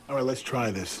All right, let's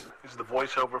try this. This is the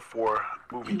voiceover for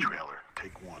movie trailer.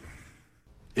 Take one.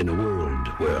 In a world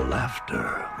where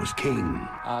laughter was king.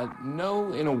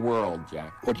 No in a world,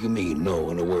 Jack. What do you mean, no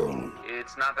in a world?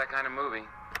 It's not that kind of movie.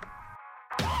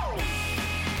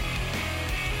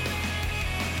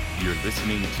 You're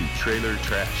listening to Trailer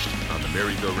Trashed on the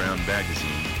Merry-Go-Round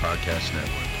Magazine Podcast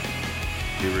Network.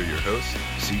 Here are your hosts,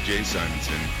 CJ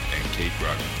Simonson and Kate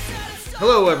Brogdon.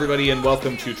 Hello, everybody, and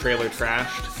welcome to Trailer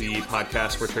Trashed, the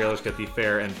podcast where trailers get the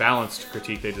fair and balanced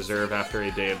critique they deserve after a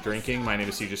day of drinking. My name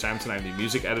is CJ Simonson. I'm the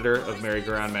music editor of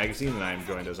Merry-Go-Round Magazine, and I am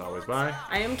joined, as always, by...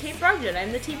 I am Kate Brogdon.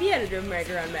 I'm the TV editor of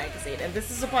Merry-Go-Round Magazine, and this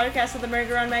is a podcast of the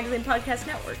Merry-Go-Round Magazine Podcast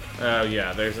Network. Oh,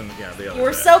 yeah, the other You were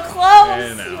bit. so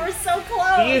close! You were so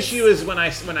close! The issue is when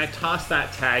I tossed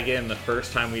that tag in the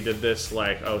first time we did this,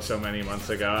 so many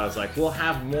months ago, I was like, we'll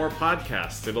have more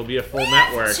podcasts. It'll be a full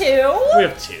network. We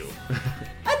have two.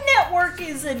 A network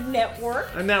is a network.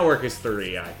 A network is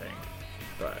three, I think.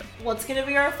 But what's going to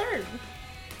be our third?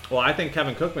 Well, I think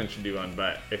Kevin Cookman should do one,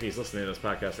 but if he's listening to this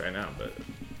podcast right now, but,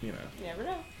 you know. You never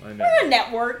know. I know. We're a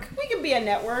network. We can be a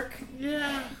network.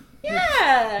 Yeah.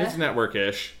 Yeah. It's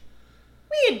network-ish.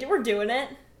 We're doing it.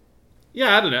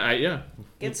 Yeah, I don't know.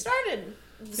 Get started.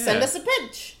 Send us a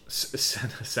pitch.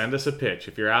 Send us a pitch.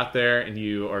 If you're out there and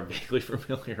you are vaguely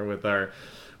familiar with our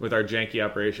janky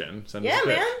operation, send us a pitch.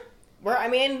 Yeah, man.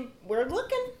 We're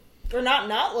looking. We're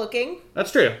not looking.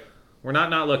 That's true. We're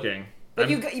not looking. But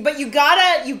you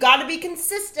gotta be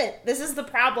consistent. This is the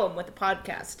problem with the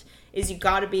podcast. Is you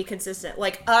gotta be consistent.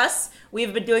 Like us,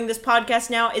 we've been doing this podcast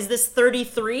now. Is this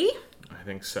 33? I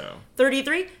think so.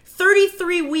 33?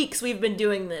 33 weeks we've been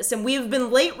doing this, and we've been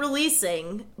late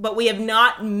releasing, but we have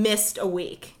not missed a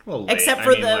week. Well, late. Except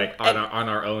for on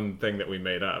our own thing that we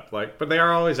made up. but they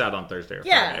are always out on Thursday or Friday.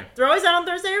 Yeah, they're always out on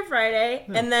Thursday or Friday,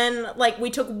 and then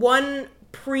we took one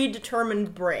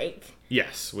predetermined break.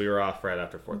 Yes, we were off right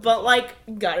after 4th. But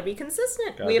gotta be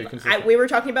consistent. We were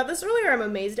talking about this earlier. I'm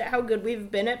amazed at how good we've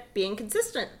been at being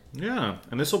consistent. Yeah,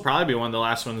 and this will probably be one of the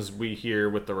last ones we hear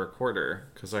with the recorder,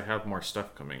 because I have more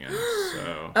stuff coming in,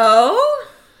 so... Oh?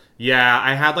 Yeah,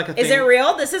 I had a thing... Is it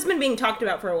real? This has been being talked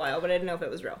about for a while, but I didn't know if it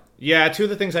was real. Yeah, two of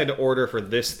the things I had to order for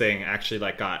this thing actually,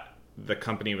 got... The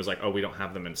company was like, oh, we don't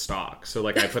have them in stock. So,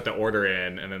 I put the order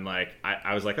in, and then,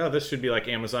 I was like, oh, this should be,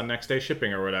 Amazon next day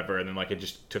shipping or whatever. And then, it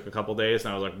just took a couple days,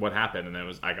 and I was like, what happened? And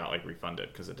then I got,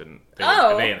 refunded because they didn't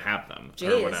have them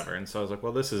or whatever. And so I was like,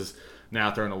 well, this is now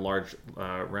throwing a large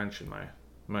wrench in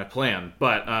my plan.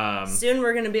 But soon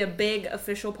we're going to be a big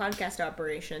official podcast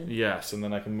operation. Yes, and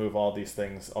then I can move all these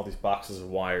things, all these boxes of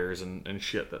wires and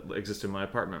shit that exist in my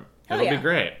apartment. It'll be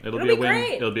great. It'll be a win.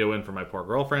 Great. It'll be a win for my poor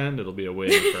girlfriend. It'll be a win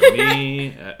for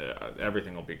me.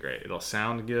 Everything will be great. It'll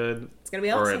sound good. It's gonna be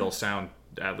awesome. Or it'll sound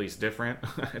at least different.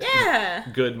 Yeah.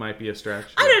 Good might be a stretch.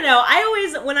 I don't know. I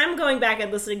always, when I'm going back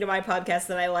and listening to my podcast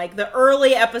that I like, the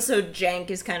early episode jank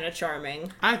is kind of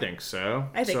charming. I think so.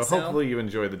 So hopefully you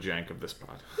enjoy the jank of this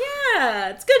pod.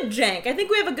 Yeah, it's good jank. I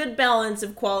think we have a good balance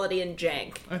of quality and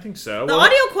jank. I think so. The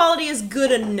audio quality is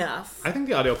good enough. I think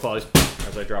the audio quality is,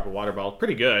 as I drop a water bottle,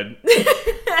 pretty good.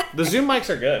 The Zoom mics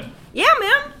are good. Yeah,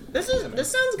 man. This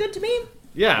sounds good to me.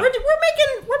 Yeah. We're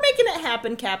making it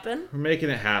happen, Captain. We're making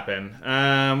it happen.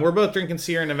 We're both drinking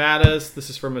Sierra Nevadas. This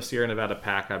is from a Sierra Nevada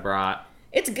pack I brought.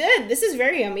 It's good. This is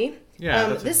very yummy.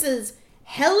 Yeah. This is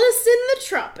Helles in the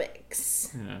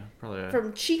Tropics. Yeah, probably.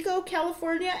 From Chico,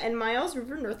 California, and Miles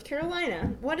River, North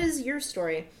Carolina. What is your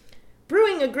story?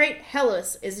 Brewing a great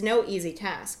Helles is no easy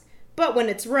task, but when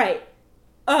it's right,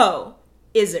 oh,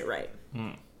 is it right?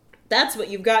 That's what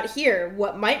you've got here.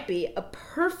 What might be a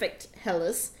perfect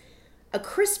Helles. A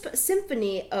crisp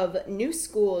symphony of new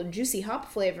school juicy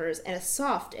hop flavors and a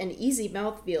soft and easy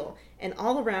mouthfeel. An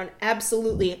all-around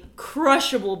absolutely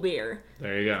crushable beer.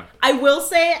 There you go. I will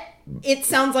say, it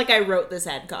sounds like I wrote this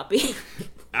ad copy.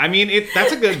 I mean,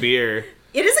 that's a good beer.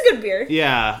 It is a good beer.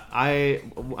 Yeah.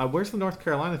 Where's the North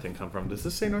Carolina thing come from? Does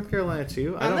this say North Carolina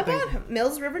too? On the bottom.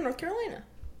 Mills River, North Carolina.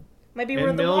 Might be in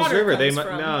where the Mills water River. comes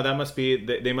from. No, that must be.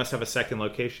 They must have a second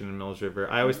location in Mills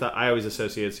River. I always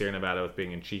associated Sierra Nevada with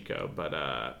being in Chico,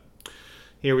 but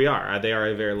here we are. They are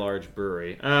a very large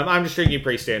brewery. I'm just drinking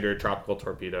pretty standard tropical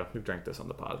torpedo. We've drank this on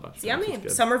the pod a bunch of times. Yummy.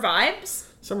 Summer vibes.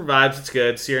 Summer vibes. It's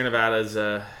good. Sierra Nevada's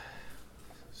yeah.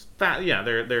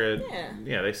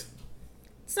 They're It's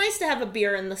nice to have a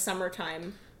beer in the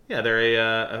summertime. Yeah, they're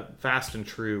a fast and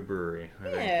true brewery. I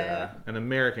think, an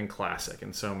American classic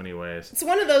in so many ways. It's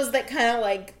one of those that kind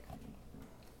of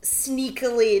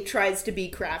sneakily tries to be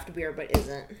craft beer, but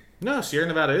isn't. No, Sierra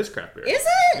Nevada is craft beer. Is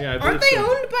it? Yeah, aren't they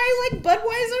owned by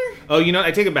Budweiser? Oh,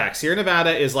 I take it back. Sierra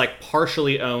Nevada is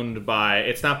partially owned by.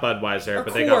 It's not Budweiser,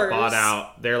 but they got bought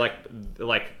out. They're like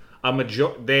a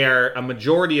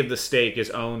majority of the stake is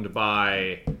owned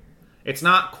by. It's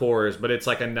not Coors, but it's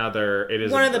like another. It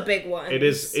is one of the big ones. It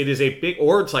is a big,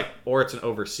 or it's an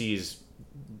overseas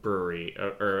brewery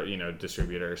or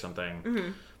distributor or something.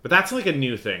 Mm-hmm. But that's like a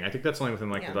new thing. I think that's only within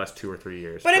the last 2 or 3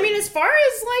 years. But I mean, as far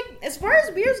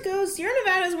as beers go, Sierra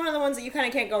Nevada is one of the ones that you kind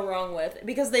of can't go wrong with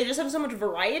because they just have so much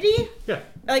variety. Yeah.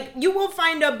 Like you will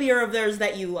find a beer of theirs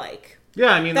that you like.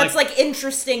 Yeah, I mean that's like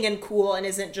interesting and cool and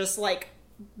isn't just like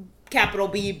capital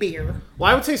B beer. Well,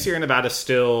 I would say Sierra Nevada is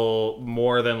still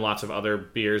more than lots of other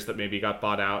beers that maybe got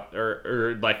bought out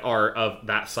or like are of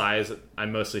that size. I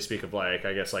mostly speak of I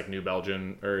guess New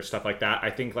Belgium or stuff like that. I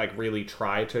think really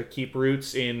try to keep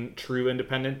roots in true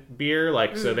independent beer.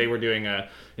 So they were doing an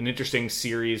interesting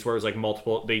series where it was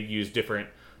multiple. They used different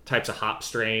types of hop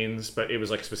strains, but it was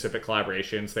specific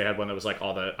collaborations. They had one that was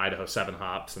all the Idaho 7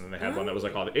 hops, and then they had one that was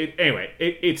all the.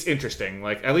 It's interesting.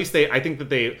 At least I think that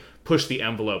they push the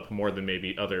envelope more than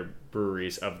maybe other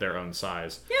breweries of their own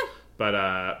size. Yeah.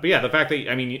 But yeah, the fact that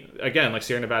again,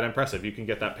 Sierra Nevada impressive. You can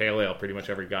get that pale ale pretty much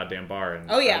every goddamn bar in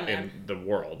the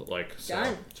world.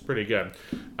 So it's pretty good.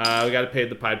 We got to pay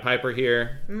the Pied Piper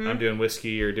here. Mm-hmm. I'm doing whiskey.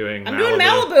 You're doing. I'm doing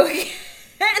Malibu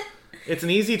again. It's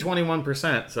an easy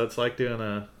 21%, so it's like doing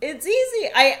a... It's easy.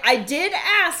 I did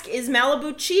ask, is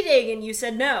Malibu cheating? And you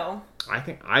said no. I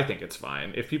think it's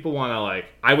fine. If people want to,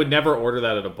 I would never order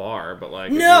that at a bar,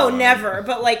 but, No, never.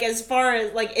 But, as far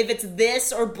as, if it's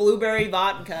this or blueberry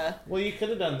vodka... Well, you could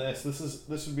have done this.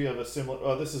 This would be of a similar...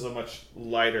 Oh, this is a much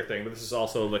lighter thing, but this is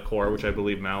also a liqueur, which I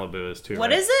believe Malibu is, too.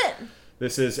 What is it?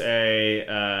 This is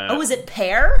a... is it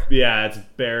pear? Yeah, it's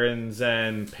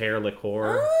Berentzen pear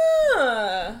liqueur.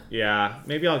 Ah. Yeah,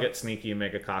 maybe I'll get sneaky and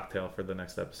make a cocktail for the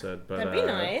next episode. But that'd be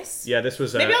nice. Yeah, this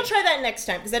was... Maybe I'll try that next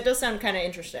time, because that does sound kind of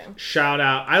interesting. Shout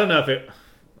out. I don't know if it...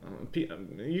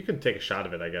 You can take a shot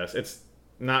of it, I guess. It's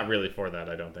not really for that,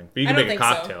 I don't think. But you can make a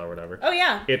cocktail or whatever. Oh,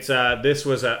 yeah. It's this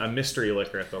was a mystery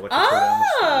liquor at the liquor store.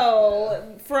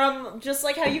 Oh! From just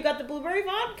how you got the blueberry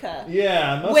vodka.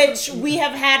 Yeah. Which we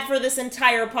have had for this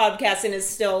entire podcast and is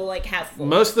still, half full.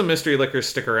 Most of the mystery liquors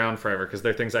stick around forever because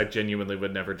they're things I genuinely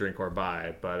would never drink or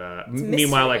buy. But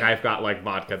meanwhile, I've got,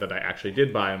 vodka that I actually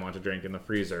did buy and want to drink in the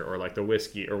freezer or, the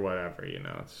whiskey or whatever,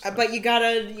 It's but you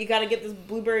gotta get this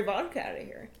blueberry vodka out of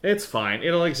here. It's fine.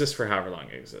 It'll exist for however long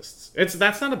it exists.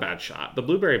 That's not a bad shot. The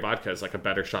blueberry vodka is a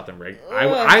better shot than regular.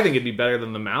 I think it'd be better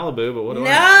than the Malibu, but what do I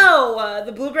know?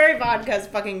 The blueberry vodka is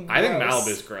fucking gross. I think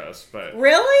Malibu's gross, but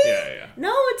really? Yeah.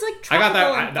 No, it's tropical.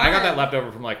 I got that left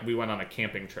over from we went on a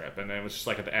camping trip, and then it was just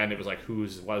at the end it was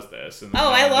whose was this? And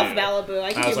I love Malibu.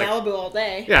 I can do Malibu all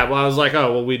day. Yeah, well I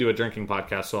was we do a drinking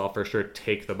podcast, so I'll for sure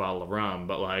take the bottle of rum,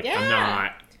 but I'm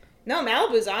not. No,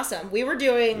 Malibu's awesome. We were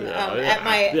doing at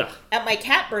my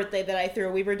cat birthday that I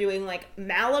threw. We were doing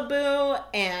Malibu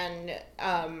and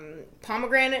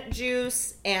pomegranate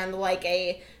juice and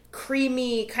a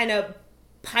creamy kind of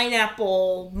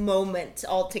pineapple moment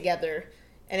all together.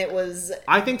 And it was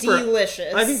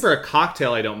delicious. I think for a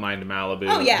cocktail, I don't mind Malibu.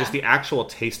 Oh, yeah. Just the actual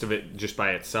taste of it just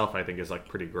by itself, I think, is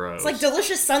pretty gross. It's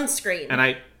delicious sunscreen.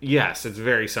 And yes, it's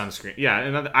very sunscreen. Yeah,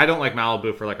 and I don't like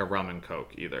Malibu for a rum and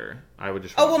Coke either. I would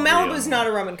just... Oh, well, Malibu's not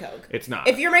a rum and Coke. It's not.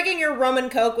 If you're making your rum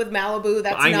and Coke with Malibu,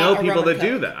 that's not a rum and Coke. I know people that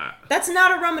do that. That's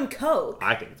not a rum and Coke.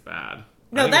 I think it's bad.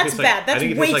 No, that's bad. That's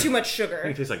way too much sugar. I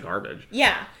think it tastes like garbage.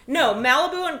 Yeah. No,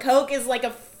 Malibu and Coke is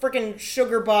a freaking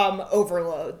sugar bomb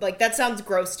overload. That sounds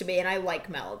gross to me, and I like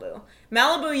Malibu.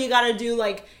 Malibu, you gotta do,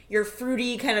 your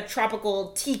fruity, kind of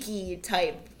tropical tiki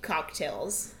type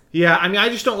cocktails. Yeah, I mean, I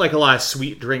just don't like a lot of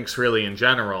sweet drinks, really, in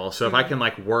general. So if I can,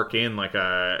 work in,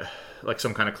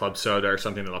 some kind of club soda or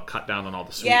something that'll cut down on all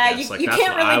the sweetness. Yeah, you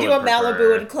can't really do a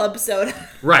Malibu and club soda.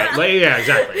 Right, yeah,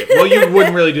 exactly. Well, you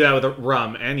wouldn't really do that with a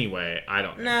rum anyway, I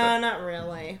don't think. No, not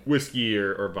really. Whiskey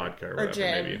or vodka or whatever,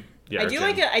 gin. maybe. Yeah,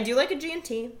 I do like a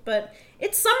G&T, but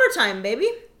it's summertime, baby.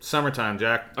 Summertime,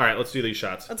 Jack. All right, let's do these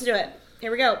shots. Let's do it.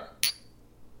 Here we go.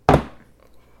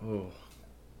 Oh.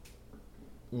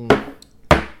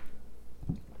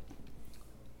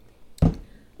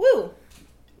 Woo.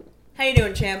 How you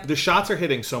doing, champ? The shots are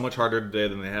hitting so much harder today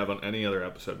than they have on any other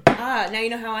episode. Now you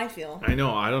know how I feel. I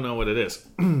know. I don't know what it is.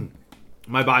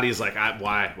 My body is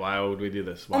why? Why would we do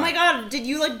this? Why? Oh my god, did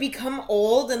you become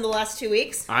old in the last 2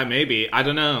 weeks? Maybe. I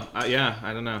don't know. Yeah,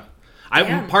 I don't know.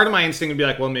 Part of my instinct would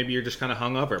be well, maybe you're just kind of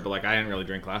hungover, but I didn't really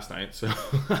drink last night, so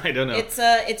I don't know.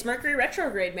 It's Mercury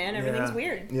retrograde, man. Everything's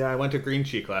weird. Yeah, I went to Green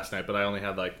Cheek last night, but I only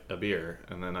had a beer,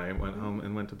 and then I went home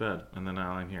and went to bed, and then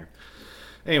now I'm here.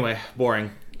 Anyway, boring.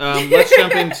 Let's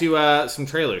jump into some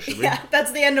trailers, should we? Yeah,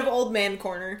 that's the end of Old Man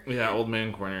Corner. Yeah, Old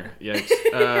Man Corner.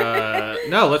 Yikes.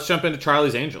 No, let's jump into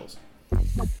Charlie's Angels.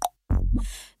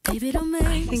 I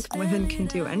think women can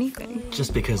do anything.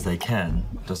 Just because they can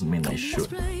doesn't mean they should.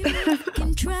 But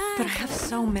I have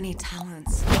so many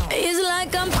talents. It's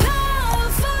like I'm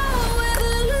powerful with a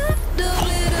little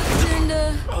bit of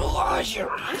tender.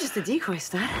 I'm just a decoy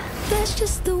stud. That's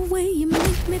just the way you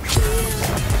make me feel.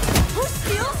 Who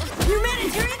steals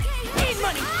humanitarian aid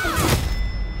money?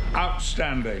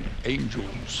 Outstanding.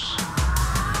 Angels.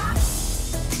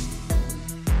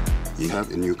 You have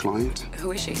a new client?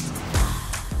 Who is she?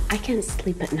 I can't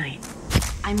sleep at night.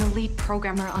 I'm the lead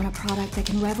programmer on a product that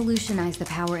can revolutionize the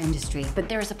power industry, but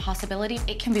there is a possibility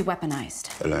it can be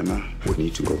weaponized. Elena, we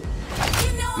need to go.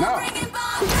 No!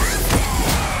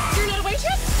 You're not a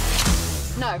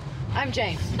waitress? No, I'm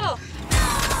Jane. Oh.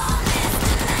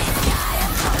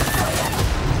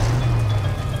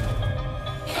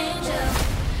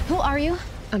 Who are you?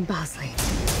 I'm Bosley.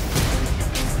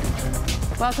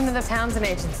 Welcome to the Townsend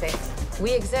Agency.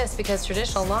 We exist because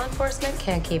traditional law enforcement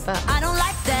can't keep up. I don't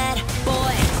like that,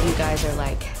 boy. You guys are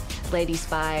like lady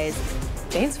spies.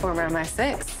 Jane's former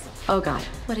MI6. Oh God.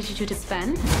 What did you do to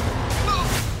Sven?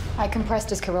 I compressed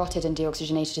his carotid and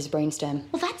deoxygenated his brainstem.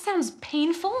 Well, that sounds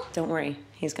painful. Don't worry,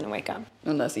 he's gonna wake up.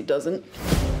 Unless he doesn't.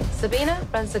 Sabina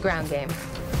runs the ground game.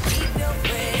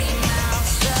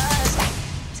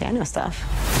 See, I know stuff.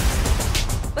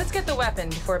 Let's get the weapon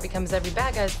before it becomes every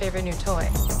bad guy's favorite new toy.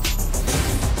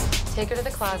 Take her to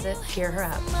the closet, gear her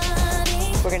up.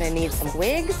 We're gonna need some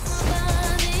wigs,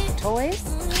 toys,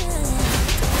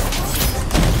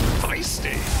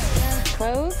 Feisty.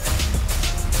 clothes.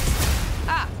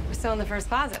 Ah, we're still in the first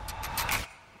closet.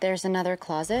 There's another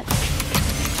closet.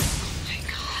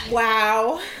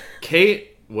 Wow.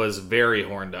 Kate was very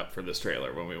horned up for this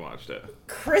trailer when we watched it.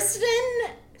 Kristen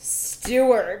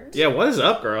Stewart. Yeah, what is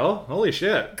up, girl? Holy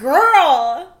shit.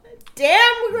 Girl!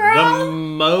 Damn, girl! The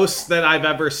most that I've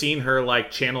ever seen her, like,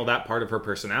 channel that part of her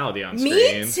personality on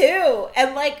screen. Me too.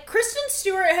 And, like, Kristen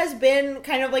Stewart has been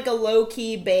kind of like a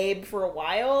low-key babe for a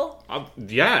while.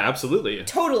 Yeah, absolutely.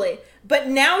 Totally. But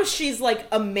now she's, like,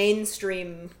 a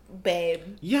mainstream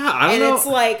babe. Yeah, I don't know. And it's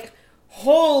like,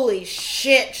 holy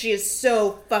shit, she is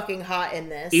so fucking hot in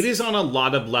this. It is on a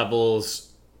lot of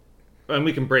levels, and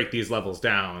we can break these levels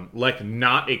down, like,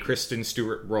 not a Kristen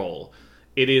Stewart role.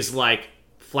 It is, like,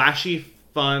 flashy,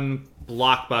 fun,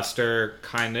 blockbuster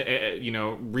kind of,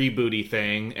 rebooty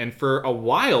thing. And for a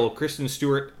while, Kristen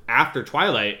Stewart, after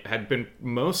Twilight, had been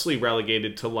mostly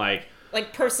relegated to, like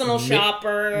personal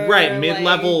shopper. Right,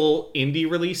 mid-level indie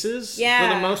releases for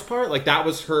the most part. Like, that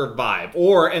was her vibe.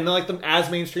 As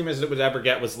mainstream as it would ever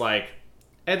get was, like,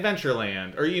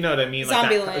 Adventureland. Or, you know what I mean? Like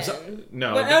Zombieland.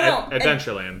 No,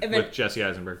 Adventureland with Jesse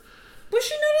Eisenberg. Was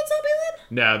she not on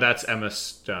Zombieland? No, that's Emma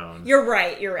Stone. You're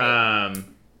right.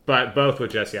 But both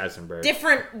with Jesse Eisenberg.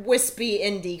 Different wispy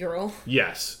indie girl.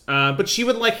 Yes. But she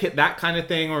would, like, hit that kind of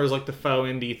thing, or it was, like, the faux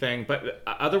indie thing. But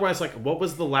otherwise, like, what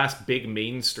was the last big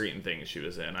mainstream thing she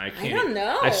was in? I don't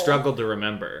know. I struggled to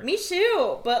remember. Me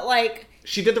too. But, like...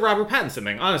 She did the Robert Pattinson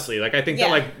thing, honestly. Like, I think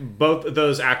that, like, both of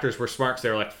those actors were smart, because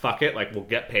they were like, fuck it. Like, we'll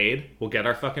get paid. We'll get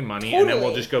our fucking money. And then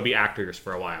we'll just go be actors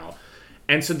for a while.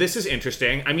 And so this is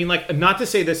interesting. I mean, like, not to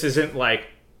say this isn't, like,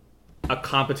 a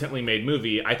competently made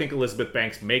movie. I think Elizabeth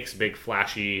Banks makes big,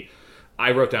 flashy...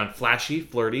 I wrote down flashy,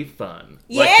 flirty, fun.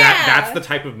 Yeah! Like, that's the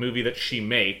type of movie that she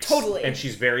makes. Totally. And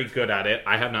she's very good at it.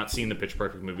 I have not seen the Pitch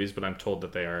Perfect movies, but I'm told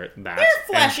that they are that. They're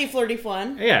flashy, flirty,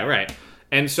 fun. Yeah, right.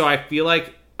 And so I feel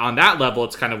like on that level,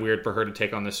 it's kind of weird for her to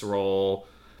take on this role.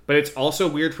 But it's also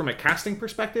weird from a casting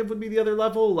perspective would be the other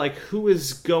level. Like, who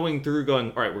is going, all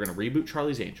right, we're going to reboot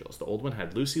Charlie's Angels. The old one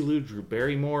had Lucy Liu, Drew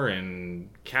Barrymore, and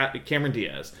Cameron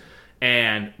Diaz.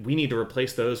 And we need to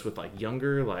replace those with, like,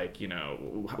 younger, like,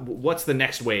 what's the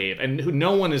next wave? And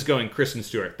no one is going Kristen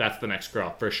Stewart. That's the next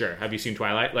girl, for sure. Have you seen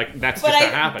Twilight? Like, that's not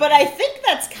happening. But I think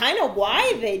that's kind of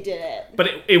why they did it.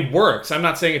 But it works. I'm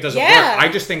not saying it doesn't work. I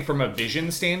just think from a vision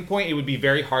standpoint, it would be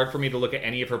very hard for me to look at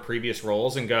any of her previous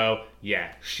roles and go,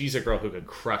 yeah, she's a girl who could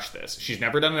crush this. She's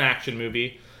never done an action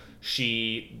movie.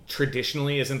 She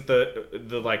traditionally isn't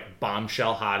the like,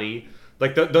 bombshell hottie.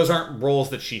 Like, those aren't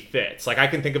roles that she fits. Like, I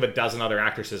can think of a dozen other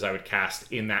actresses I would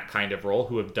cast in that kind of role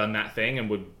who have done that thing and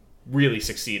would really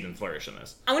succeed and flourish in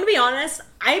this. I'm gonna be honest,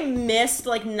 I missed,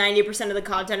 like, 90% of the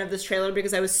content of this trailer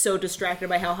because I was so distracted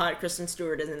by how hot Kristen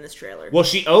Stewart is in this trailer. Well,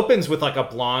 she opens with, like, a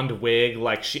blonde wig,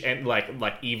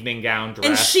 and evening gown dress.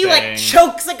 And she, like,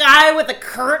 chokes a guy with a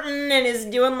curtain and is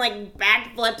doing, like,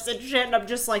 backflips and shit, and I'm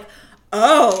just like...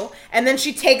 Oh, and then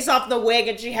she takes off the wig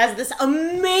and she has this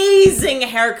amazing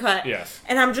haircut. Yes.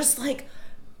 And I'm just like,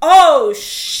 Oh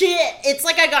shit! It's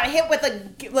like I got hit with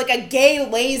a gay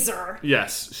laser.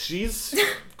 Yes, she's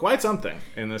quite something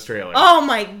in this trailer. Oh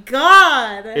my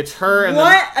god! It's her. And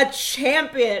what a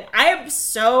champion! I am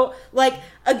so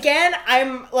again.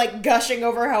 I'm gushing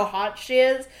over how hot she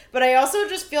is, but I also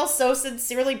just feel so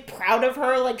sincerely proud of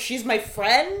her. Like she's my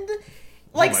friend.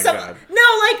 God.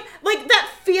 That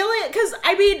feeling. Because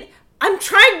I mean, I'm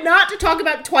trying not to talk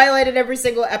about Twilight in every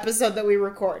single episode that we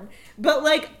record. But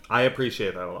I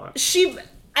appreciate that a lot.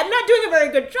 I'm not doing a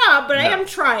very good job, but I am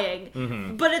trying.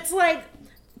 Mm-hmm. But it's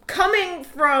coming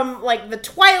from the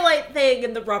Twilight thing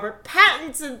and the Robert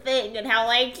Pattinson thing and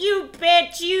how you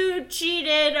bitch, you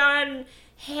cheated on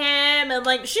him,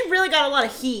 and she really got a lot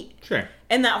of heat. Sure.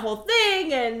 In that whole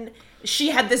thing, and she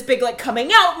had this big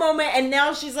coming out moment, and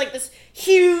now she's this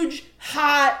huge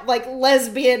hot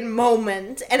lesbian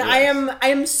moment, and yes. I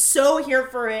am so here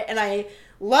for it, and I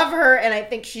love her, and I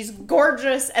think she's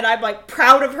gorgeous, and I'm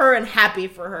proud of her and happy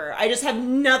for her. I just have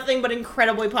nothing but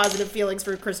incredibly positive feelings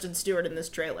for Kristen Stewart in this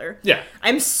trailer. Yeah.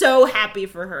 I'm so happy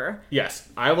for her. Yes.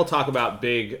 I will talk about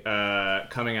big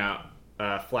coming out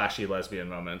flashy lesbian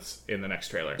moments in the next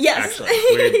trailer. Yes.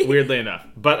 Actually. Weirdly enough.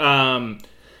 But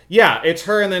yeah, it's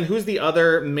her, and then who's the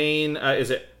other main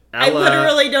is it Ella, I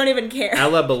literally don't even care.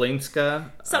 Ella Balinska.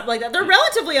 Something like that. They're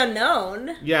relatively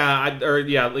unknown.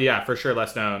 Yeah, for sure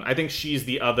less known. I think she's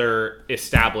the other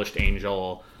established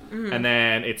angel. Mm-hmm. And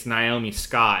then it's Naomi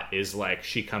Scott is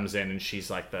she comes in and she's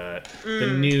the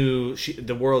new,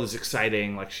 the world is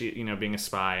exciting, she, being a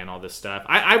spy and all this stuff.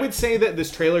 I would say that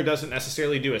this trailer doesn't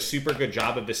necessarily do a super good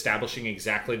job of establishing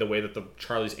exactly the way that the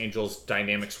Charlie's Angels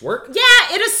dynamics work.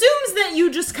 Yeah, it assumes that you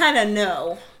just kind of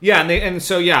know. Yeah,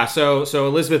 so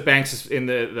Elizabeth Banks is in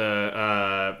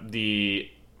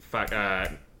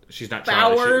she's not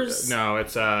Charlie. Bowers.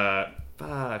 It's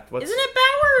Isn't it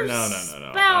Bowers?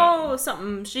 No. Bow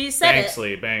something. She said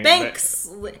Banksley.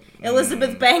 Banksley.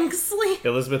 Elizabeth Banksley.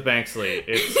 Elizabeth Banksley.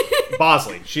 It's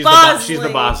Bosley. She's the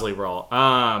Bosley role.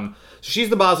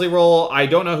 She's the Bosley role. I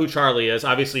don't know who Charlie is.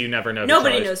 Obviously, you never know.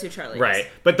 Nobody knows who Charlie is. Right,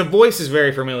 but the voice is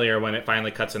very familiar when it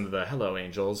finally cuts into the "Hello,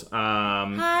 Angels."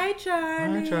 Hi,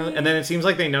 Charlie. Hi, Charlie. And then it seems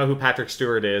like they know who Patrick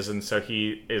Stewart is, and so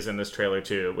he is in this trailer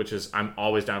too. Which is, I'm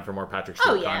always down for more Patrick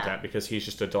Stewart content because he's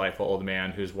just a delightful old man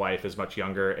whose wife is much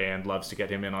younger and loves to get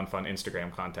him in on fun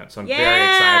Instagram content. So I'm very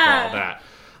excited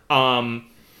for all that.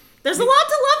 There's a lot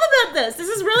to love about this. This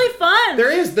is really fun. There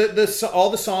is.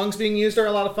 All the songs being used are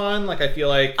a lot of fun. I feel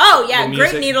like... Oh, yeah.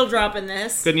 Great needle drop in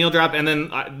this. Good needle drop. And then,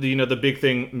 the big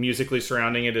thing musically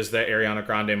surrounding it is that Ariana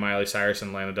Grande, Miley Cyrus,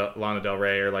 and Lana Del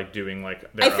Rey are, doing,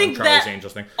 their own Charlie's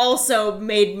Angels thing. Also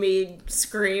made me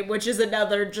scream, which is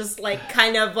another just,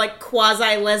 kind of,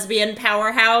 quasi-lesbian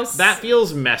powerhouse. That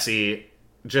feels messy.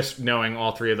 Just knowing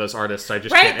all three of those artists, I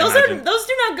just can't imagine. Those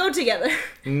do not go together.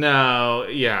 No,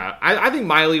 yeah. I think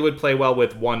Miley would play well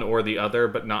with one or the other,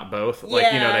 but not both. You know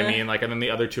what I mean? And then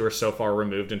the other two are so far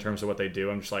removed in terms of what they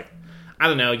do. I'm just I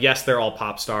don't know. Yes, they're all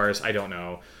pop stars. I don't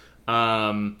know.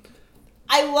 I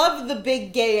love the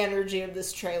big gay energy of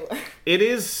this trailer.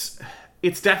 It's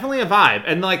definitely a vibe.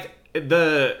 And,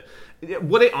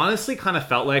 what it honestly kind of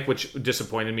felt like, which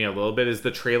disappointed me a little bit, is the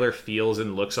trailer feels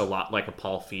and looks a lot like a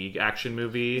Paul Feig action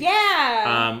movie.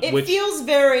 Yeah, it feels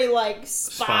very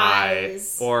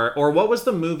Spies. Or what was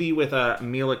the movie with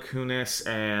Mila Kunis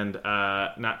and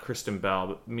not Kristen Bell,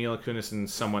 but Mila Kunis and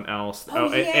someone else.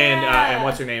 And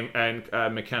what's her name? And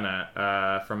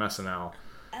McKenna from SNL.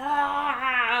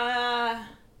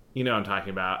 You know what I'm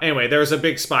talking about. Anyway, there was a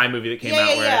big spy movie that came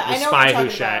out where the spy who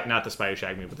shagged, not the spy who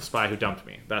shagged me, but the spy who dumped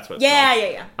me. That's what it's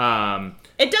called.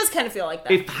 It does kind of feel like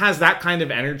that. It has that kind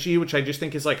of energy, which I just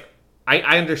think is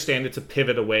I understand it's a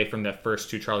pivot away from the first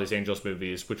two Charlie's Angels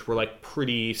movies, which were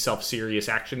pretty self-serious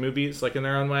action movies, in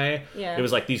their own way. Yeah. It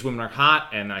was these women are hot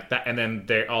and that, and then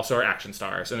they also are action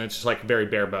stars, and it's just very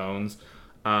bare bones.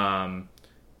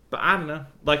 But I don't know.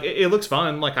 It looks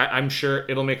fun. I'm sure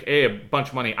it'll make a bunch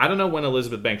of money. I don't know when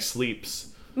Elizabeth Banks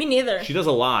sleeps. Me neither. She does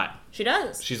a lot. She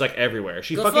does. She's everywhere.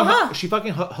 She Good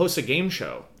fucking hosts a game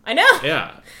show. I know.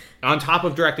 Yeah. On top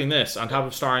of directing this, on top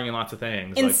of starring in lots of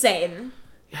things. Insane.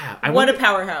 Yeah. What a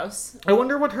powerhouse. I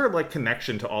wonder what her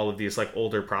connection to all of these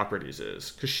older properties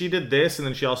is, because she did this and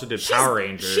then she also did Power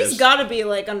Rangers. She's got to be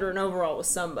under an overall with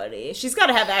somebody. She's got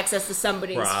to have access to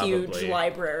somebody's huge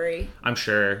library. I'm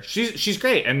sure she's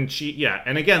great, and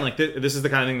and again this is the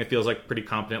kind of thing that feels pretty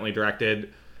competently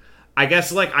directed. I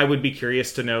guess I would be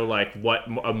curious to know what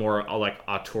a more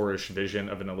auteurish vision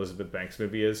of an Elizabeth Banks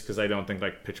movie is, because I don't think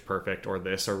Pitch Perfect or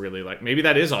this are really maybe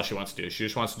that is all she wants to do. She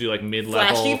just wants to do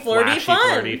mid-level,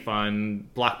 flirty, fun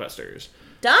blockbusters.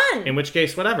 Done. In which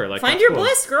case, whatever. Find your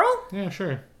bliss, girl. Yeah,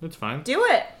 sure, that's fine. Do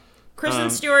it. Kristen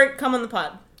Stewart, come on the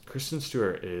pod. Kristen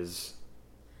Stewart,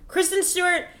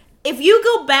 if you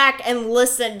go back and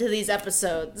listen to these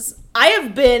episodes, I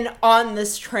have been on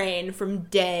this train from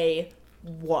day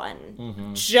one.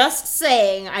 Mm-hmm. Just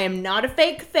saying, I am not a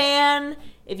fake fan.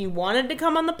 If you wanted to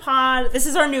come on the pod, this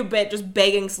is our new bit, just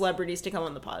begging celebrities to come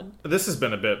on the pod. This has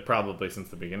been a bit probably since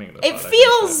the beginning of the pod. It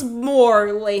feels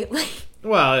more lately.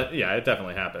 Well, yeah, it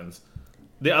definitely happens.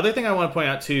 The other thing I want to point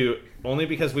out, too, only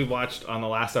because we watched on the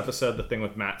last episode the thing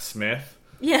with Matt Smith.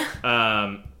 Yeah.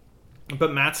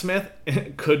 But Matt Smith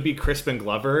could be Crispin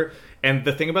Glover. And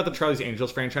the thing about the Charlie's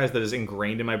Angels franchise that is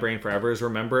ingrained in my brain forever is,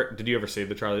 remember, did you ever see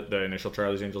the initial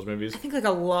Charlie's Angels movies? I think like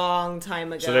a long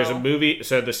time ago. So there's a movie,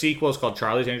 so the sequel is called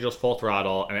Charlie's Angels Full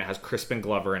Throttle, and it has Crispin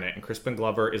Glover in it. And Crispin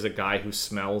Glover is a guy who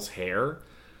smells hair.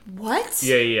 What?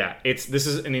 Yeah. This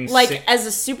is an insane... Like, as a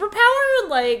superpower?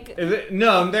 Like...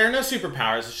 No, there are no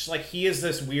superpowers. It's just like he is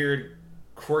this weird,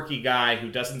 quirky guy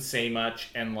who doesn't say much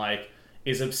and, like,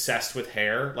 is obsessed with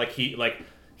hair.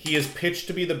 He is pitched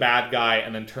to be the bad guy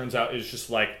and then turns out is just,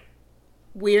 like...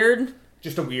 Weird?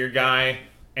 Just a weird guy.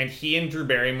 And he and Drew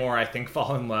Barrymore, I think,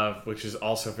 fall in love, which is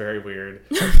also very weird.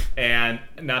 And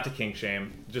not to kink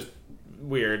shame, just...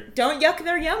 weird. Don't yuck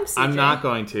their yum, CJ. I'm not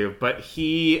going to, but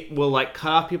he will like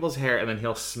cut off people's hair and then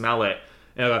he'll smell it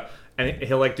and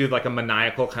he'll like do like a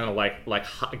maniacal kind of like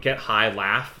get high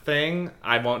laugh thing.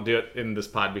 I won't do it in this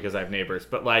pod because I have neighbors,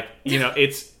 but like, you know,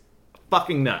 it's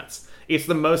fucking nuts. It's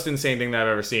the most insane thing that I've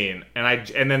ever seen.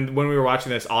 And then when we were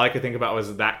watching this, all I could think about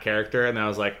was that character, and I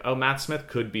was like, oh, Matt Smith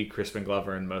could be Crispin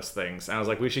Glover in most things. And I was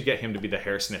like, we should get him to be the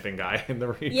hair sniffing guy in the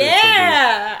reboot.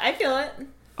 Yeah, I feel it.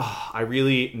 Oh, I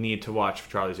really need to watch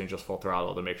Charlie's Angels Full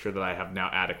Throttle to make sure that I have now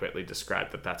adequately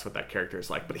described that that's what that character is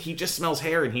like. But he just smells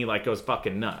hair and he like goes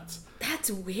fucking nuts.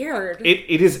 That's weird.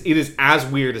 It is as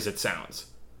weird as it sounds.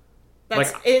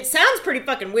 It sounds pretty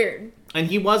fucking weird. And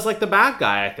he was like the bad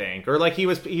guy, I think, or like he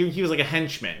was like a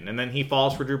henchman, and then he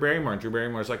falls for Drew Barrymore, and Drew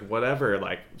Barrymore's like, whatever,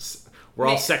 like we're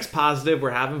all sex positive,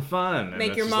 we're having fun.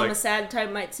 Make your mama sad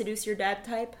type might seduce your dad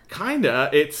type.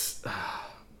 Kinda. It's.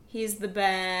 He's the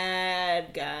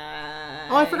bad guy.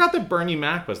 Oh, I forgot that Bernie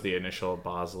Mac was the initial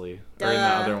Bosley. Duh. Or in the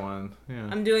other one. Yeah.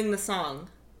 I'm doing the song.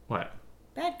 What?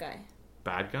 Bad guy.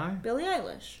 Bad guy? Billie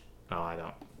Eilish. Oh, I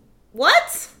don't.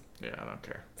 What? Yeah, I don't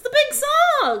care. It's the big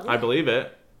song. I believe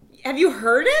it. Have you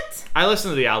heard it? I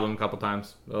listened to the album a couple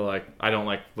times. But like, I don't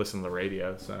like listen to the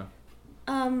radio, so.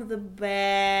 I'm the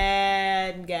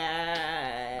bad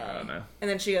guy. I don't know. And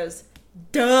then she goes,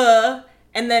 duh.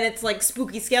 And then it's like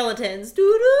spooky skeletons.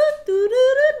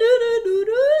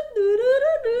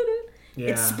 Yeah.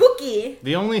 It's spooky.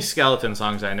 The only skeleton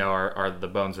songs I know are The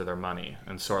Bones Are Their Money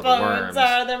and So Are the Worms. Bones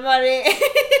Are Their Money.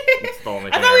 It's the only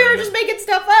thing I thought we were just making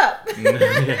stuff up.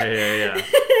 Yeah.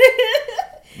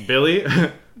 Billy?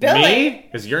 Me?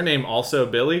 Is your name also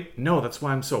Billy? No, that's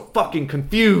why I'm so fucking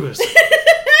confused.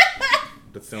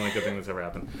 That's the only good thing that's ever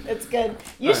happened. It's good.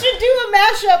 You should do a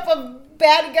mashup of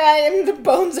Bad Guy and The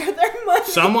Bones Are Their Money.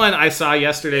 Someone I saw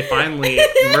yesterday finally,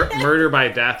 Murder by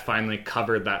Death finally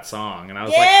covered that song. And I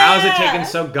was like, how is it taking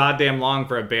so goddamn long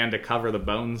for a band to cover the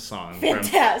Bones song?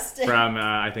 Fantastic. From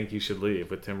I Think You Should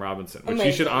Leave with Tim Robinson. Which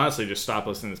you should honestly just stop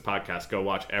listening to this podcast, go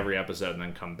watch every episode, and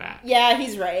then come back. Yeah,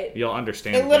 he's right. You'll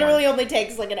understand. It literally only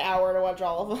takes like an hour to watch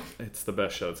all of them. It's the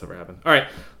best show that's ever happened. All right,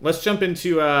 let's jump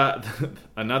into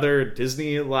another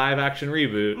Disney live-action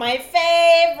reboot. My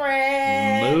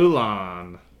favorite. Mulan.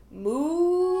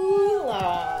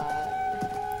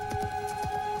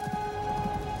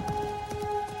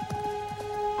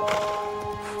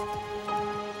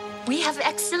 We have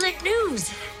excellent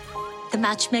news. The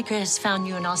matchmaker has found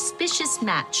you an auspicious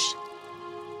match.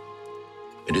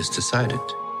 It is decided.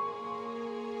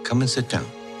 Come and sit down.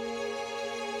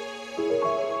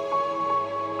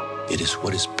 It is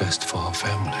what is best for our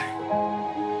family.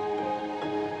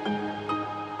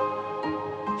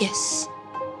 Yes,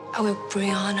 I will bring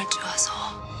honor to us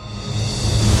all.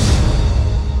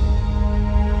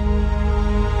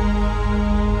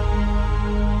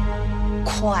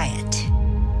 Quiet.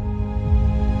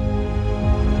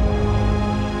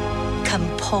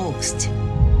 Composed.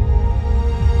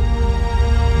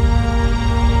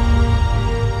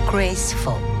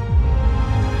 Graceful.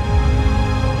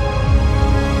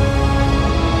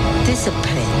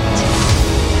 Disciplined.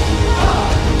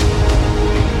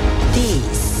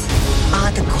 These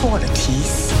are the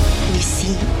qualities we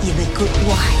see in a good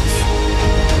wife.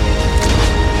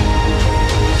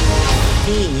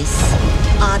 These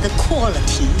are the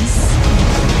qualities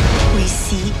we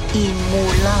see in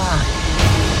Mulan.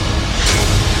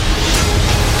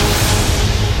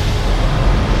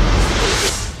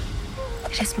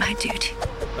 It is my duty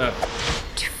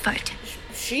to fight.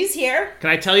 She's here. Can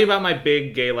I tell you about my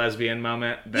big gay lesbian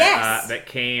moment that Yes. That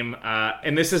came?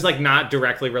 And this is like not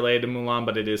directly related to Mulan,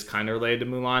 but it is kind of related to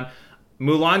Mulan.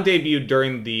 Mulan debuted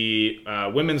during the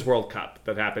Women's World Cup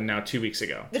that happened now 2 weeks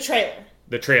ago. The trailer.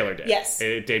 The trailer did. Yes.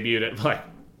 It debuted at like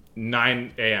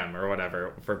 9 a.m. or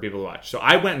whatever for people to watch. So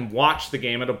I went and watched the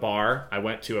game at a bar. I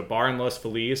went to a bar in Los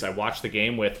Feliz. I watched the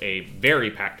game with a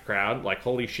very packed crowd. Like,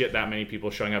 holy shit, that many people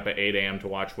showing up at 8 a.m. to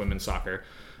watch women's soccer.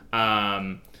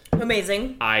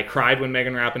 Amazing. I cried when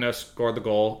Megan Rapinoe scored the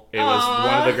goal. It was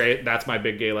one of the great... That's my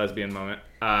big gay lesbian moment.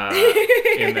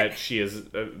 In that she is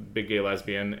a big gay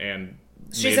lesbian and...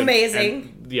 She's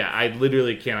amazing. Yeah, I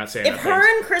literally cannot say If enough her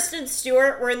things. and Kristen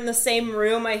Stewart were in the same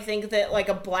room, I think that like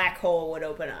a black hole would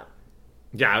open up.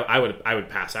 Yeah, I would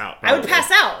pass out. I would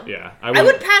pass out. Yeah. I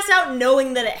would pass out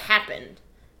knowing that it happened.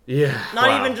 Yeah. Not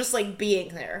wow. even just like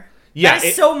being there. Yeah, that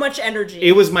is so much energy.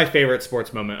 It was my favorite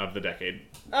sports moment of the decade.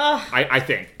 Ugh. I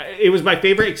think. It was my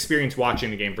favorite experience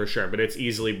watching the game for sure, but it's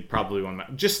easily probably one of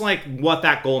my... Just like what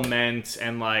that goal meant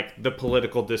and like the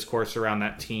political discourse around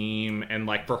that team and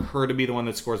like for her to be the one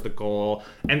that scores the goal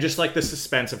and just like the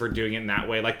suspense of her doing it in that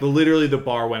way. Like literally the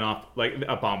bar went off, like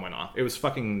a bomb went off. It was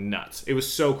fucking nuts. It was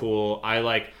so cool. I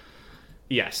like...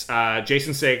 Yes.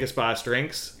 Jason Sudeikis bought us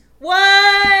drinks. What?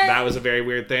 That was a very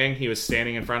weird thing. He was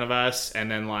standing in front of us,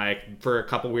 and then like for a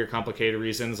couple weird, complicated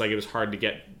reasons, like it was hard to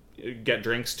get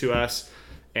drinks to us,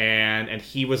 and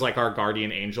he was like our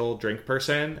guardian angel drink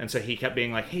person, and so he kept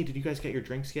being like, "Hey, did you guys get your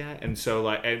drinks yet?" And so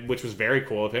like, which was very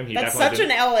cool of him. He That's definitely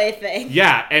such an LA thing.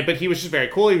 Yeah, but he was just very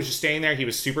cool. He was just staying there. He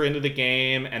was super into the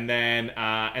game, and then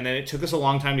it took us a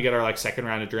long time to get our like second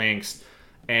round of drinks.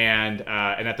 And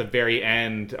at the very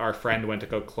end, our friend went to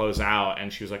go close out,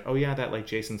 and she was like, "Oh yeah, that like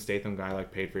Jason Statham guy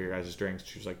like paid for your guys' drinks."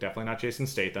 She was like, "Definitely not Jason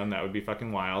Statham. That would be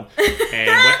fucking wild."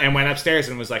 And went upstairs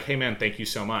and was like, "Hey man, thank you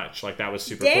so much. Like that was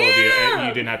super cool of you. And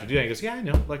you didn't have to do that." He goes, "Yeah, I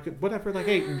know. Like whatever. Like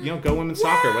hey, go women's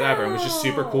soccer, whatever." It was just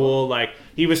super cool. Like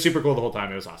he was super cool the whole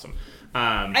time. It was awesome.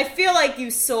 I feel like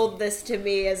you sold this to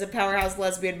me as a powerhouse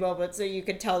lesbian moment so you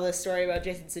could tell this story about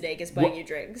Jason Sudeikis buying you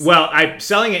drinks. Well, I'm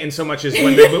selling it in so much as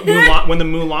when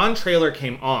the Mulan trailer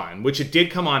came on, which it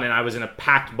did come on, and I was in a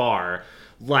packed bar,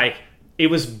 like, it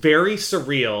was very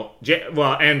surreal.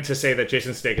 And to say that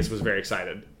Jason Sudeikis was very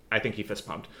excited. I think he fist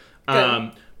pumped.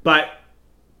 But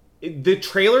the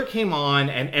trailer came on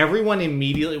and everyone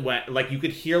immediately went, like, you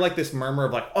could hear like this murmur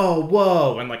of like, oh,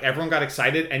 whoa, and like everyone got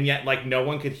excited, and yet like no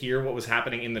one could hear what was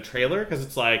happening in the trailer because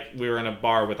it's like we were in a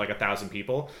bar with like 1,000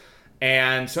 people,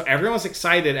 and so everyone was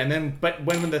excited. And then but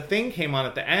when the thing came on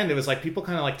at the end, it was like people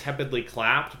kind of like tepidly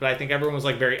clapped, but I think everyone was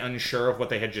like very unsure of what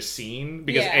they had just seen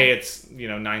because it's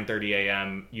 9:30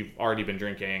 a.m. you've already been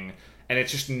drinking. And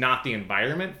it's just not the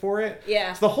environment for it.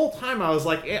 Yeah. So the whole time I was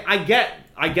like, I get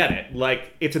it.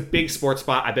 Like, it's a big sports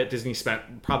spot. I bet Disney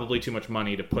spent probably too much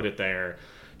money to put it there.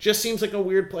 Just seems like a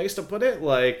weird place to put it.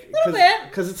 Like, a little bit.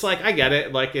 Because it's like, I get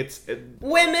it. Like,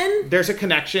 women. There's a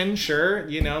connection, sure.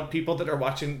 People that are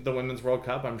watching the Women's World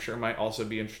Cup, I'm sure might also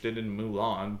be interested in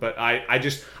Mulan. But I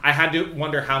had to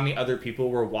wonder how many other people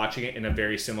were watching it in a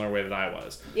very similar way that I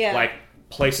was. Yeah. Like,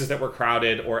 places that were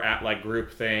crowded or at like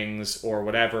group things or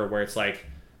whatever where it's like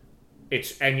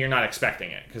and you're not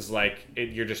expecting it because like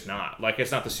you're just not like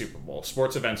it's not the Super Bowl.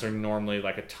 Sports events are normally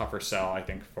like a tougher sell, I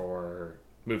think, for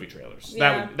movie trailers.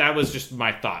 That was just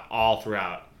my thought all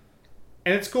throughout,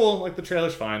 and it's cool. Like the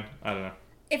trailer's fine. I don't know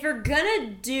if you're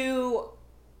gonna do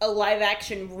a live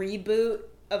action reboot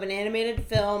of an animated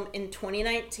film in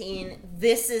 2019,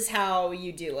 this is how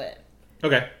you do it.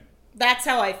 Okay, that's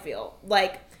how I feel.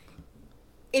 Like,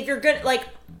 if you're gonna, like,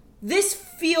 this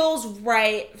feels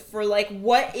right for, like,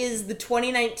 what is the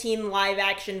 2019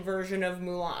 live-action version of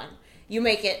Mulan. You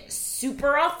make it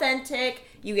super authentic,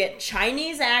 you get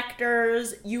Chinese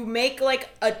actors, you make, like,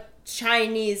 a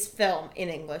Chinese film in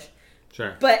English.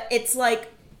 Sure. But it's,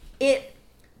 like,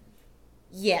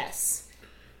 Yes.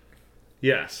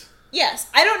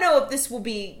 I don't know if this will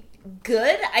be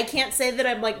good. I can't say that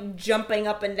I'm, like, jumping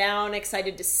up and down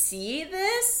excited to see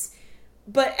this.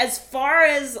 But as far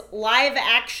as live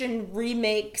action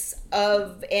remakes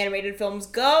of animated films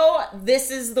go, this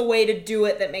is the way to do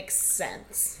it that makes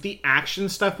sense. The action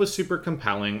stuff was super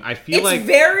compelling. I feel it's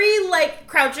very like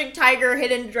Crouching Tiger,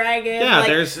 Hidden Dragon. Yeah,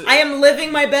 like, I am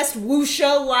living my best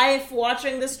wuxia life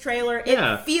watching this trailer.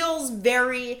 Yeah. It feels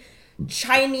very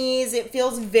Chinese. It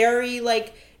feels very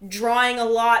like drawing a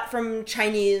lot from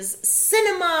Chinese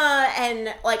cinema,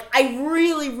 and like I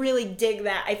really, really dig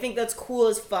that. I think that's cool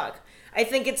as fuck. I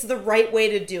think it's the right way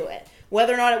to do it.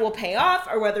 Whether or not it will pay off,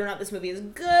 or whether or not this movie is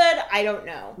good, I don't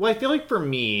know. Well, I feel like for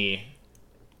me,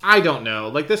 I don't know.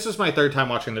 Like, this is my third time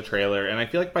watching the trailer, and I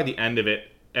feel like by the end of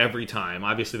it, every time.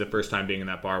 Obviously, the first time being in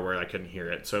that bar where I couldn't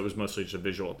hear it, so it was mostly just a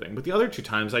visual thing. But the other 2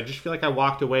 times, I just feel like I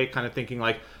walked away kind of thinking,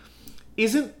 like,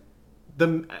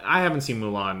 I haven't seen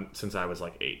Mulan since I was,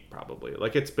 like, 8, probably.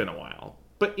 Like, it's been a while.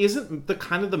 But isn't the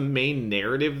kind of the main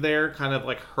narrative there kind of,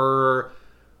 like, her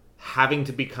having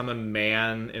to become a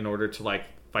man in order to, like,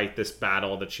 fight this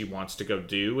battle that she wants to go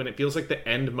do? And it feels like the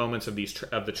end moments of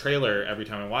of the trailer every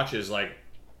time I watch is, like,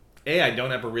 I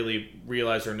don't ever really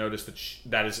realize or notice that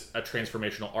that is a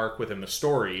transformational arc within the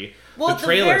story. Well, the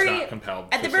trailer's not compelled.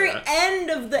 At the very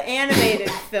end of the animated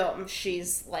film,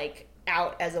 she's like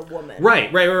out as a woman.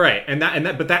 Right. And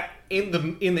that, but that in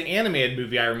the animated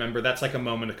movie, I remember that's like a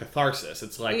moment of catharsis.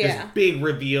 It's like this big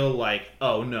reveal, like,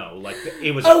 oh no, like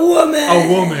it was a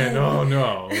woman. Oh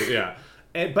no, yeah.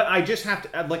 But I just have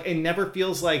to, like, it never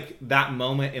feels like that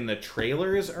moment in the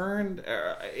trailer is earned,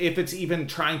 if it's even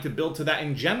trying to build to that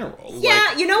in general. Yeah,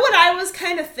 like, you know what I was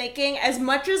kind of thinking? As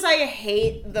much as I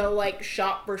hate the, like,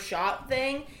 shot-for-shot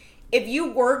thing, if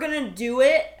you were gonna do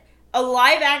it, a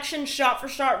live-action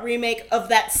shot-for-shot remake of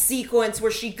that sequence where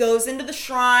she goes into the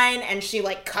shrine and she,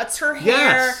 like, cuts her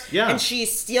hair and she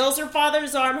steals her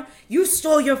father's armor. You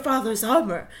stole your father's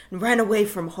armor and ran away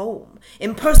from home.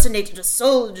 Impersonated a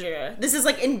soldier. This is,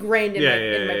 like, ingrained in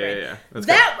my brain. Yeah.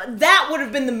 That would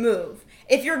have been the move.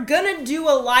 If you're gonna do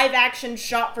a live-action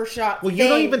shot-for-shot well, you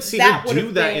don't even see her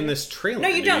do that in this trailer. No,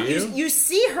 you don't. You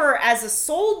see her as a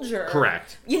soldier.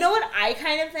 Correct. You know what I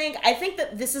kind of think? I think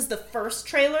that this is the first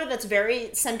trailer that's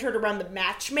very centered around the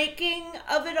matchmaking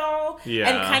of it all. Yeah.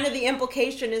 And kind of the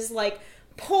implication is, like,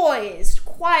 poised,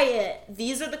 quiet.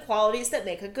 These are the qualities that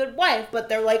make a good wife, but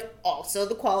they're, like, also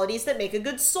the qualities that make a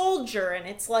good soldier. And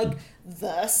it's, like,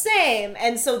 the same.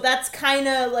 And so that's kind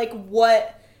of, like,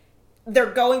 what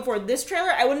they're going for this trailer.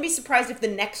 I wouldn't be surprised if the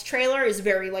next trailer is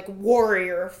very, like,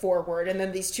 warrior forward, and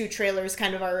then these 2 trailers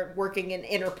kind of are working in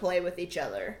interplay with each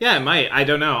other. Yeah, it might. I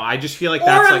don't know. I just feel like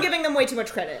that's, or I'm giving them way too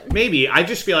much credit. Maybe. I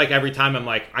just feel like every time I'm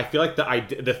like, I feel like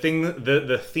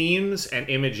the themes and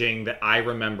imaging that I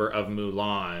remember of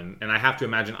Mulan, and I have to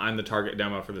imagine I'm the target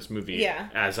demo for this movie,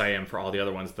 as I am for all the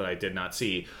other ones that I did not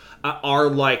see,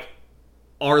 are the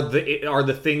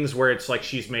things where it's like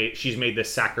she's made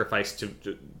this sacrifice to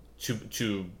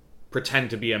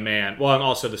pretend to be a man. Well, and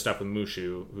also the stuff with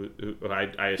Mushu, who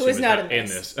I assume is not in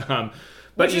this.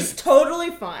 Which is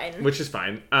totally fine. Which is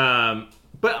fine.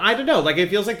 But I don't know. Like, it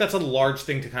feels like that's a large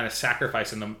thing to kind of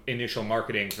sacrifice in the initial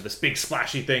marketing for this big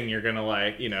splashy thing you're going to,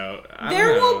 like, you know.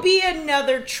 There will be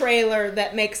another trailer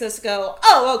that makes us go,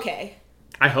 oh, okay.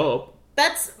 I hope.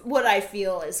 That's what I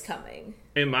feel is coming.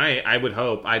 I would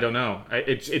hope. I don't know.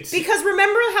 It's because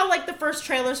remember how, like, the first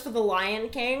trailers for The Lion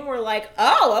King were like,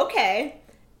 oh, okay.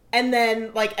 And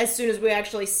then, like, as soon as we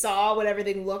actually saw what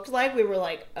everything looked like, we were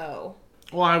like, oh.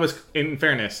 Well, I was, in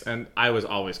fairness, and I was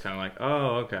always kind of like,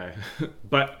 oh, okay.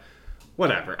 But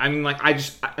whatever. I mean, like,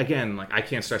 again, like, I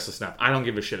can't stress this enough. I don't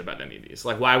give a shit about any of these.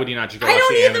 Like, why would you not just go watch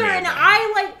the anime? I don't either, and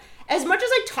I, like, as much as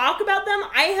I talk about them,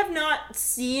 I have not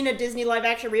seen a Disney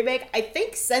live-action remake, I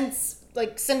think, since,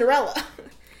 like, Cinderella.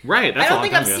 Right, that's I don't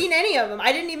think I've seen any of them.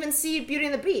 I didn't even see Beauty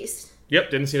and the Beast. Yep,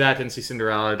 didn't see that. Didn't see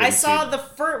Cinderella. I saw the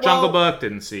first Jungle Book.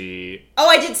 Didn't see. Oh,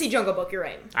 I did see Jungle Book. You're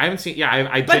right. I haven't seen. Yeah,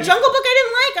 I. But Jungle Book, I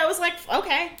didn't like. I was like,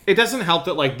 okay. It doesn't help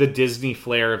that, like, the Disney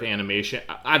flair of animation.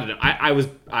 I don't know. I was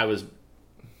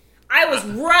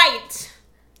right.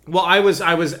 Well,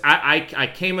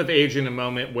 I came of age in a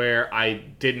moment where I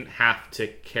didn't have to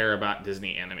care about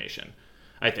Disney animation,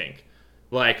 I think.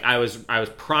 Like, I was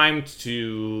primed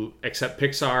to accept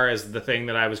Pixar as the thing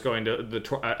that I was going to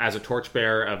as a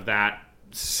torchbearer of that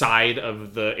side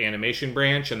of the animation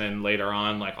branch, and then later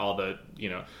on, like, all the, you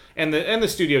know, and the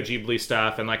Studio Ghibli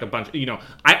stuff, and, like, a bunch, you know,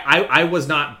 I was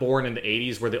not born in the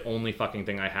 80s where the only fucking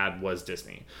thing I had was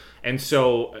Disney. And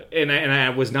so, and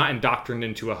I was not indoctrinated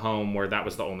into a home where that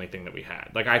was the only thing that we had.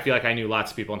 Like, I feel like I knew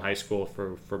lots of people in high school,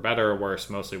 for better or worse,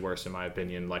 mostly worse in my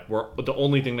opinion, like, the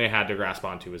only thing they had to grasp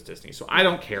onto was Disney. So I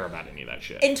don't care about any of that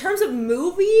shit. In terms of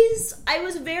movies, I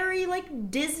was very, like,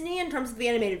 Disney in terms of the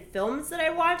animated films that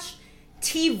I watched.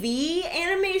 TV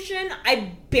animation,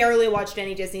 I barely watched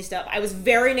any Disney stuff. I was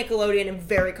very Nickelodeon and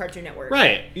very Cartoon Network.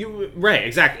 Right, right,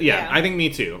 exactly. Yeah, I think me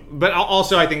too. But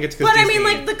also, I think it's because. But Disney... I mean,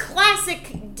 like, the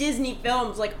classic Disney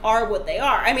films, like, are what they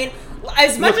are. I mean,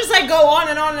 as much as I go on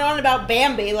and on and on about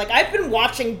Bambi, like, I've been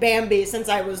watching Bambi since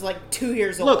I was, like, 2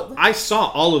 years old. Look, I saw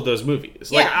all of those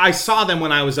movies. Like, I saw them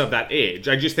when I was of that age.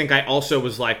 I just think I also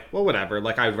was like, well, whatever.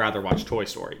 Like, I'd rather watch Toy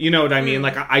Story. You know what I mean?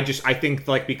 Like, I think,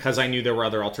 like, because I knew there were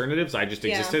other alternatives, I just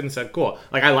existed and said, cool.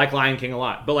 Like, I like Lion King a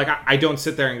lot. But, like, I don't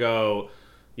sit there and go,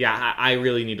 yeah, I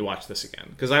really need to watch this again.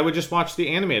 Because I would just watch the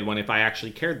animated one if I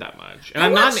actually cared that much. And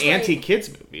I'm not an anti-kids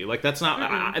movie. Like, that's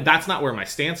not that's not where my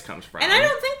stance comes from. And I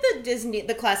don't think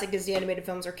the classic Disney animated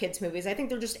films are kids' movies. I think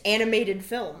they're just animated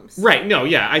films. Right, no,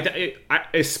 yeah. I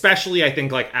especially, I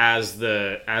think, like, as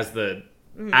they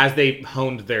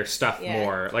honed their stuff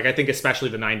more, like, I think especially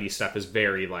the 90s stuff is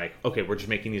very, like, okay, we're just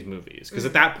making these movies. Because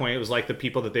at that point, it was like the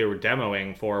people that they were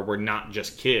demoing for were not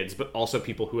just kids, but also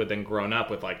people who had then grown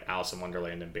up with, like, Alice in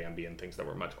Wonderland and Bambi and things that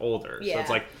were much older. Yeah. So it's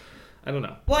like, I don't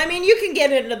know. Well, I mean, you can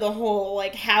get into the whole,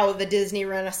 like, how the Disney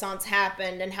Renaissance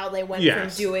happened and how they went from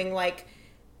doing, like,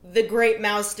 The Great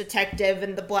Mouse Detective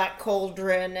and The Black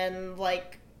Cauldron and,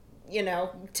 like, you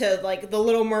know, to, like, The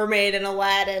Little Mermaid and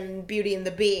Aladdin, Beauty and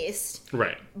the Beast.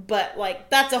 Right. But, like,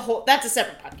 that's a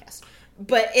separate podcast.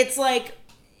 But it's, like,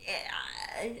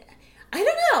 I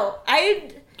don't know.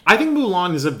 I think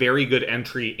Mulan is a very good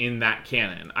entry in that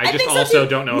canon. I just think also too.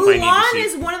 don't know if I need to see... Mulan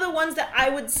is one of the ones that I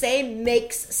would say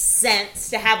makes sense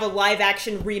to have a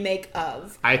live-action remake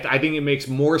of. I think it makes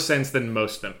more sense than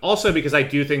most of them. Also because I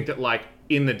do think that, like,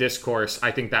 in the discourse,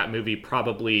 I think that movie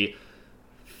probably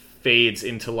fades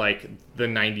into, like, the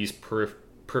 90s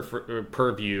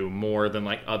purview more than,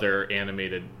 like, other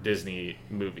animated Disney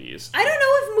movies. I don't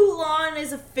know if Mulan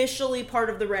is officially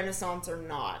part of the Renaissance or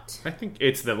not. I think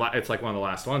it's like one of the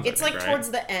last ones. It's I think, like right?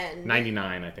 towards the end.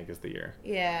 99, I think, is the year.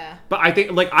 Yeah. But I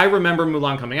think, like, I remember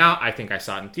Mulan coming out. I think I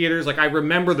saw it in theaters. Like, I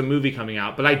remember the movie coming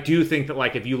out. But I do think that,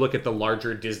 like, if you look at the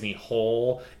larger Disney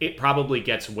whole, it probably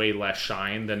gets way less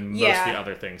shine than most of the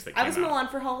other things that came out. I was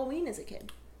Mulan for Halloween as a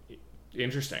kid.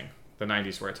 Interesting. The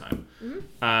 90s were a time. Mm-hmm.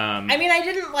 I mean, I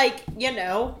didn't, like, you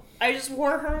know, I just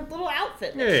wore her little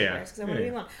outfit because I wanted to be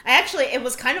Mulan. It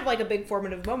was kind of like a big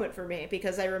formative moment for me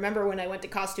because I remember when I went to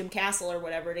Costume Castle or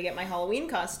whatever to get my Halloween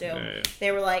costume,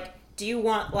 they were like, do you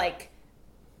want, like,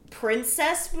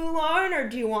 Princess Mulan or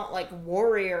do you want, like,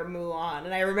 Warrior Mulan?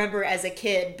 And I remember as a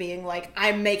kid being like,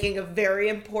 I'm making a very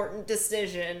important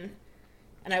decision.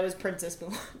 And I was Princess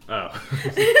Mulan. Oh.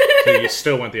 So you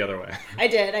still went the other way. I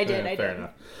did. Fair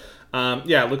enough.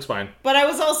 Yeah, it looks fine. But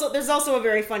there's also a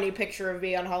very funny picture of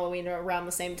me on Halloween around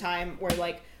the same time where,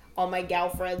 like, all my gal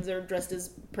friends are dressed as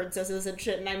princesses and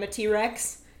shit, and I'm a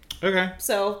T-Rex. Okay.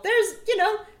 So there's, you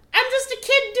know, I'm just a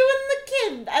kid doing the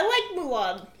kid. I like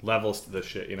Mulan. Levels to this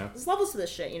shit, you know? There's levels to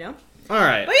this shit, you know?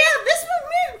 Alright. But yeah, this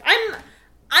one,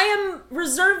 I am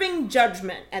reserving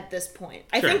judgment at this point.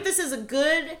 I think this is a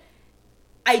good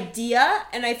idea,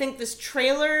 and I think this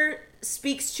trailer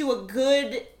speaks to a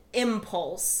good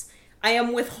impulse. I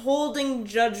am withholding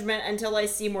judgment until I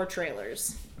see more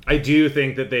trailers. I do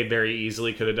think that they very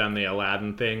easily could have done the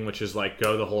Aladdin thing, which is, like,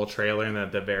 go the whole trailer and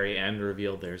at the very end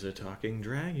reveal there's a talking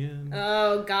dragon.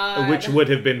 Oh, God. Which would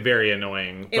have been very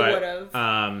annoying. It would have.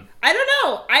 I don't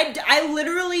know. I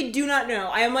literally do not know.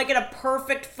 I am, like, at a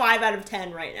perfect 5 out of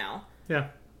 10 right now. Yeah.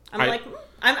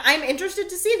 I'm interested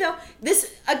to see, though.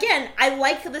 This, again, I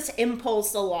like this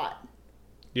impulse a lot.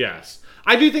 Yes.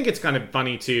 I do think it's kind of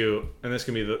funny, too, and this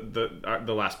can be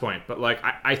the last point, but, like,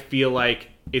 I feel like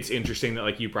it's interesting that,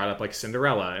 like, you brought up, like,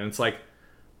 Cinderella, and it's, like,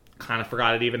 kind of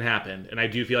forgot it even happened, and I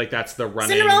do feel like that's the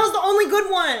running... Cinderella's the only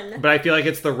good one! But I feel like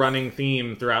it's the running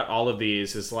theme throughout all of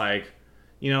these, is, like,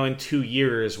 you know, in 2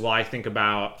 years, will I think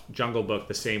about Jungle Book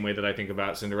the same way that I think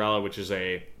about Cinderella, which is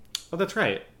oh, that's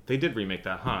right, they did remake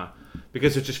that, huh?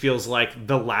 Because it just feels like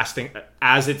the lasting,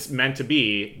 as it's meant to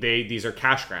be, these are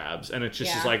cash grabs. And it's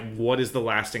just like, what is the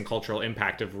lasting cultural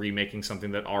impact of remaking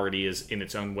something that already is, in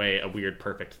its own way, a weird,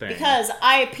 perfect thing? Because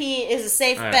IP is a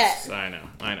safe bet. I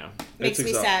know. Makes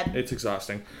me sad. It's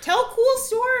exhausting. Tell cool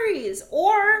stories.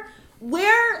 Or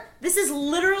where, this is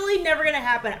literally never going to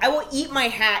happen. I will eat my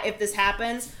hat if this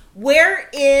happens. Where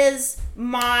is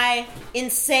my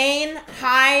insane,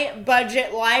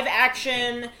 high-budget,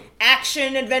 live-action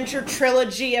adventure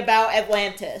trilogy about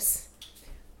Atlantis?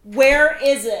 Where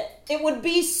is it? It would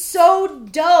be so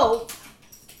dope.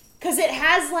 Because it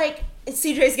has, like...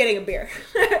 CJ's getting a beer.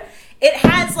 It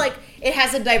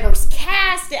has a diverse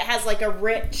cast. It has, like, a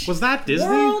rich... Was that Disney?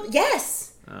 World.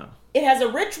 Yes. Oh. It has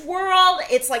a rich world.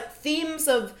 It's, like, themes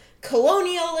of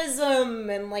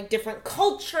colonialism and, like, different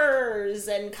cultures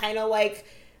and kind of, like,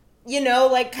 you know,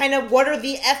 like, kind of what are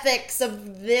the ethics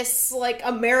of this, like,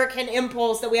 American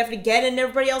impulse that we have to get in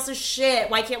everybody else's shit?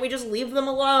 Why can't we just leave them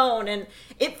alone? And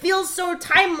it feels so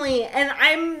timely, and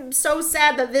I'm so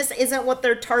sad that this isn't what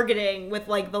they're targeting with,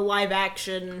 like, the live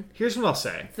action Here's what I'll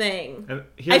say. Thing.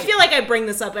 I feel like I bring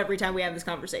this up every time we have this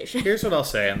conversation. Here's what I'll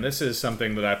say, and this is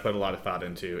something that I put a lot of thought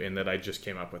into, in that I just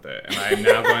came up with it, and I'm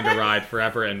now going to ride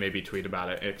forever and maybe tweet about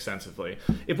it extensively.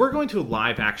 If we're going to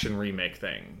live action remake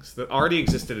things that already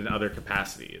existed in other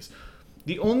capacities,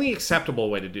 The only acceptable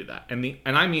way to do that,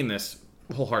 and I mean this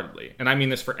wholeheartedly, and I mean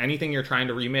this for anything you're trying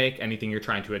to remake, anything you're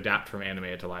trying to adapt from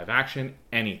animated to live action,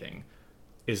 anything,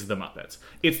 is the Muppets.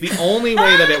 It's the only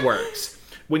way that it works.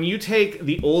 When you take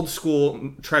the old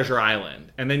school Treasure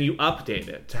Island and then you update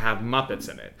it to have Muppets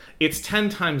in it, it's 10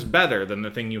 times better than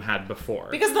the thing you had before.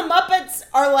 Because the Muppets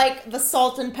are like the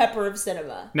salt and pepper of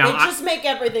cinema. They just make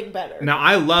everything better. Now,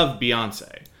 I love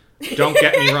Beyonce. Don't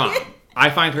get me wrong. I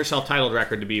find her self-titled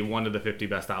record to be one of the 50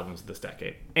 best albums of this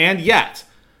decade. And yet,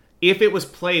 if it was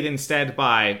played instead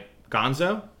by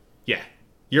Gonzo, yeah,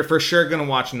 you're for sure going to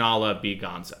watch Nala be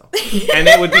Gonzo. And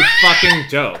it would be fucking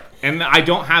dope. And I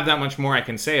don't have that much more I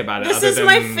can say about it. This is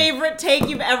my favorite take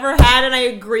you've ever had, and I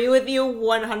agree with you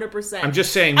 100%. I'm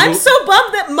just saying... I'm so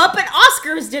bummed that Muppet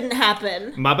Oscars didn't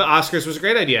happen. Muppet Oscars was a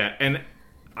great idea, and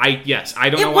I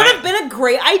don't know why... It would have been a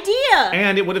great idea!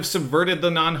 And it would have subverted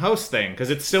the non-host thing, because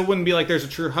it still wouldn't be like there's a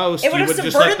true host. It would have just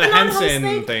subverted let the Henson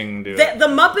non-host thing do it. The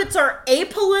Muppets are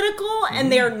apolitical,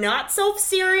 and they're not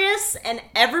self-serious, and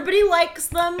everybody likes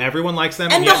them. Everyone likes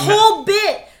them. And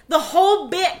the whole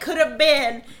bit could have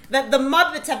been that the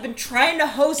Muppets have been trying to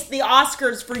host the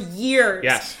Oscars for years.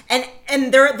 Yes.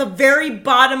 And they're at the very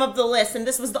bottom of the list. And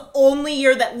this was the only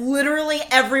year that literally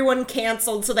everyone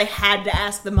canceled, so they had to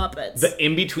ask the Muppets. The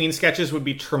in-between sketches would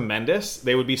be tremendous.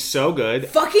 They would be so good.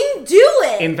 Fucking do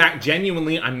it! In fact,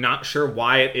 genuinely, I'm not sure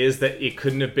why it is that it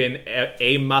couldn't have been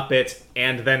a Muppet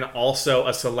and then also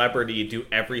a celebrity do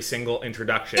every single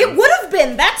introduction. It would have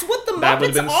been. That's what the Muppets are. That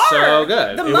would have been so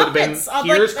good. The it would have been, Muppets.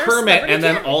 here's Kermit and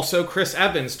then also Chris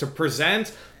Evans to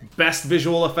present best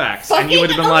visual effects. Fucking and you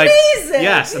would have been amazing. like,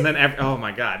 yes. And then, oh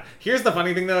my god. Here's the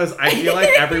funny thing though, is I feel like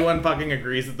everyone fucking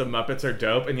agrees that the Muppets are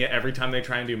dope, and yet every time they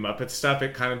try and do Muppet stuff,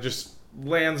 it kind of just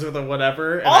lands with a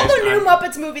whatever. And All the new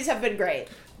Muppets movies have been great.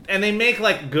 And they make,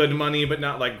 like, good money, but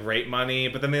not, like, great money.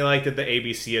 But then they, like, did the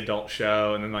ABC adult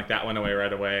show, and then, like, that went away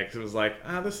right away. Because it was like,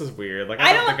 this is weird. Like,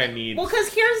 I don't think I need... Well,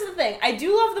 because here's the thing. I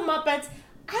do love the Muppets.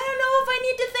 I don't know if I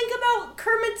need to think about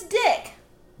Kermit's dick.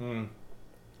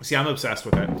 See, I'm obsessed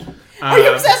with it. Are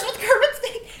you obsessed with Kermit's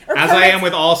dick? Or as I am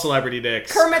with all celebrity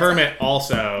dicks. Kermit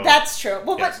also. That's true.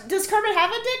 Well, yes. But does Kermit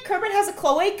have a dick? Kermit has a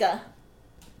cloaca.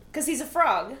 Because he's a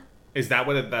frog. Is that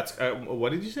what that's...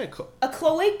 what did you say? A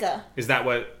cloaca. Is that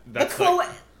what... That's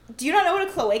Do you not know what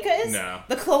a cloaca is? No.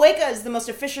 The cloaca is the most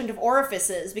efficient of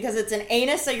orifices because it's an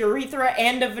anus, a urethra,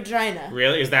 and a vagina.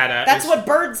 Really? Is that That's what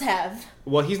birds have.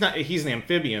 Well, he's an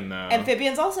amphibian, though.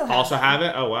 Amphibians also have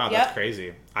it? Oh, wow. Yep. That's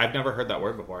crazy. I've never heard that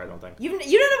word before, I don't think. You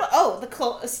don't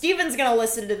know... Steven's gonna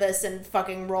listen to this and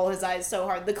fucking roll his eyes so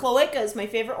hard. The cloaca is my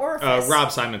favorite orifice. Rob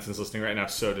Simonson's listening right now,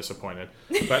 so disappointed.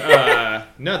 But,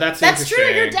 no, that's interesting. That's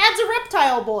true. Your dad's a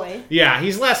reptile boy. Yeah,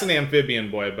 he's less an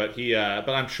amphibian boy, but but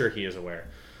I'm sure he is aware.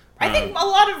 I think a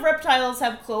lot of reptiles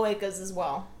have cloacas as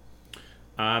well.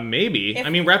 Maybe.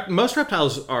 Most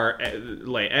reptiles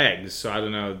lay eggs, so I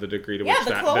don't know the degree to which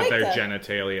that their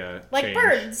genitalia like change.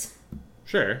 Birds.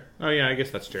 Sure. Oh yeah, I guess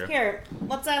that's true. Here,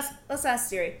 let's ask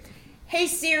Siri. Hey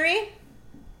Siri,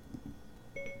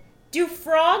 do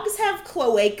frogs have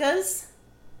cloacas?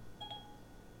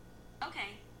 Okay,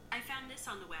 I found this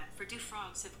on the web for do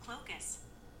frogs have cloacas.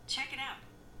 Check it out.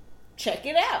 Check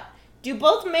it out. Do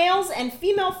both males and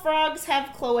female frogs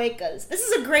have cloacas? This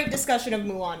is a great discussion of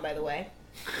Mulan, by the way.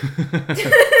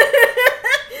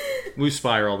 We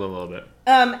spiraled a little bit.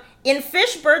 In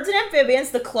fish, birds, and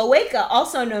amphibians, the cloaca,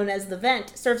 also known as the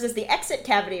vent, serves as the exit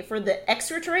cavity for the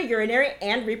excretory, urinary,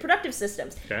 and reproductive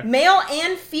systems. Okay. Male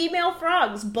and female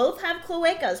frogs both have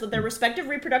cloacas, with their respective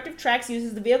reproductive tracts used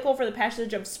as the vehicle for the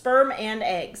passage of sperm and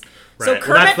eggs. Right. So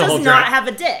Kermit does not have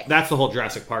a dick. That's the whole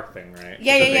Jurassic Park thing, right?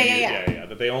 Yeah.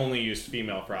 That they only used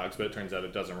female frogs, but it turns out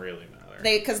it doesn't really matter.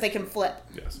 Because they can flip.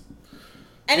 Yes.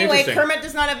 Anyway, Kermit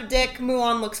does not have a dick.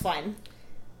 Mulan looks fine.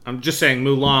 I'm just saying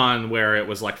Mulan, where it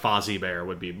was like Fozzie Bear,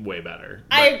 would be way better.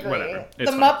 I agree. Whatever.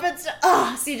 The Muppets...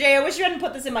 CJ, I wish you hadn't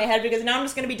put this in my head, because now I'm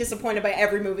just going to be disappointed by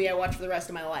every movie I watch for the rest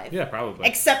of my life. Yeah, probably.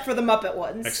 Except for the Muppet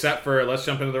ones. Except for, let's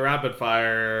jump into the rapid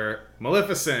fire,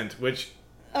 Maleficent, which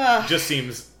just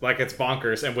seems like it's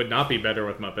bonkers and would not be better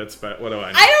with Muppets, but what do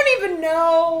I know? I don't even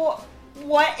know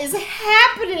what is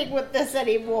happening with this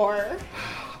anymore.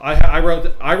 I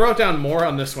wrote down more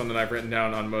on this one than I've written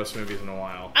down on most movies in a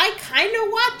while. I kind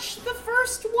of watched the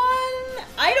first one.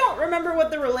 I don't remember what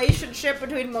the relationship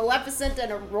between Maleficent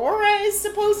and Aurora is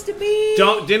supposed to be.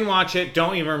 Didn't watch it.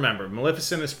 Don't even remember.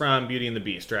 Maleficent is from Beauty and the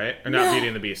Beast, right? Or not Beauty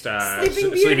and the Beast.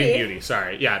 Sleeping Beauty. Sleeping Beauty.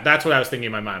 Sorry. Yeah, that's what I was thinking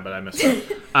in my mind, but I missed it.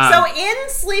 So in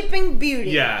Sleeping Beauty.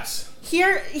 Yes.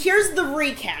 Here's the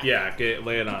recap. Yeah,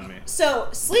 lay it on me. So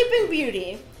Sleeping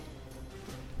Beauty.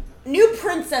 new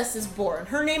princess is born.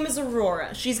 Her name is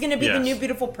Aurora. She's going to be the Yes. new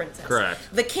beautiful princess. Correct.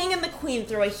 The king and the queen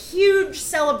throw a huge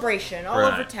celebration all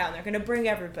over Right. town. They're going to bring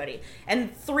everybody.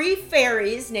 And 3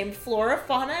 fairies named Flora,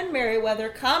 Fauna, and Merryweather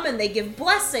come and they give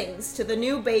blessings to the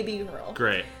new baby girl.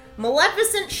 Great.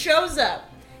 Maleficent shows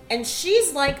up and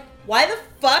she's like, why the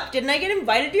fuck didn't I get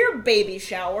invited to your baby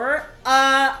shower?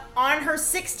 On her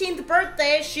 16th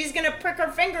birthday, she's gonna prick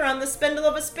her finger on the spindle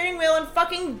of a spinning wheel and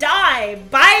fucking die.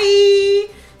 Bye!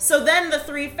 So then the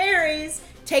 3 fairies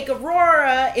take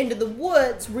Aurora into the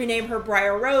woods, rename her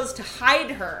Briar Rose to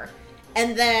hide her,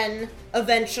 and then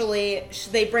eventually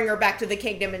they bring her back to the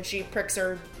kingdom and she pricks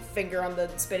her finger on the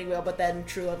spinning wheel, but then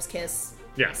True Love's Kiss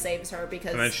saves her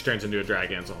because... And then she turns into a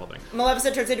dragon, it's the whole thing.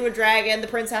 Maleficent turns into a dragon, the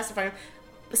prince has to find her.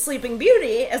 Sleeping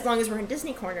Beauty, as long as we're in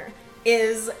Disney Corner,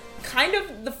 is kind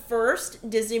of the first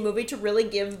Disney movie to really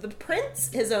give the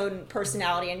prince his own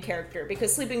personality and character,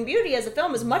 because Sleeping Beauty as a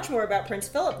film is much more about Prince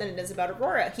Philip than it is about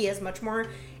Aurora. He has much more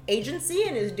agency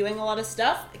and is doing a lot of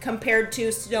stuff compared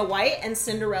to Snow White and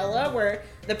Cinderella, where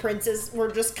the princes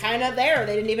were just kind of there.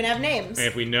 They didn't even have names. And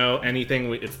if we know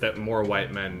anything, it's that more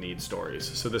white men need stories.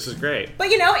 So this is great. But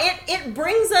you know, it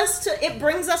brings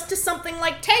us to something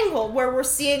like Tangled, where we're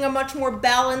seeing a much more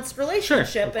balanced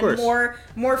relationship and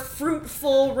more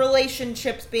fruitful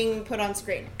relationships being put on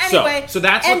screen. Anyway, so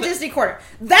that's and what Disney Corner.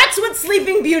 That's what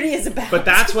Sleeping Beauty is about. But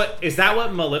is that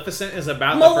what Maleficent is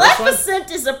about?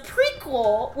 Maleficent is a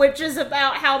prequel, which is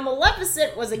about how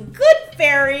Maleficent was a good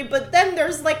fairy, but then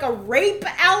there's like a rape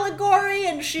allegory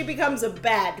and she becomes a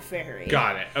bad fairy.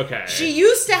 Got it. Okay. She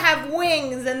used to have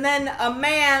wings and then a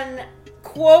man,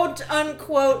 quote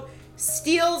unquote,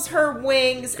 steals her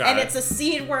wings. Got and it. it's a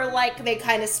scene where like they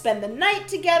kind of spend the night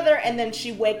together and then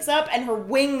she wakes up and her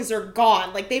wings are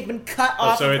gone. Like they've been cut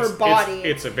off of her body.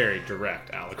 It's a very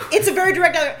direct allegory. It's a very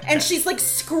direct allegory. And she's like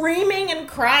screaming and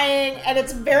crying and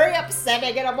it's very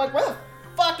upsetting and I'm like, where the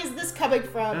fuck is this coming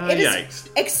from? It is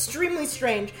yikes. Extremely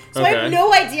strange. So I have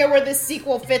no idea where this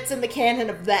sequel fits in the canon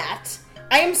of that.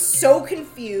 I am so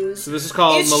confused. So this is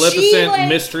called Maleficent,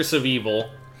 Mistress of Evil.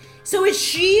 So is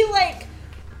she like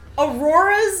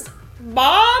Aurora's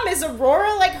mom? Is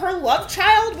Aurora like her love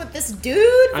child with this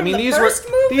dude from the first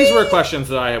movie? These were questions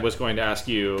that I was going to ask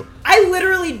you. I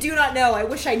literally do not know. I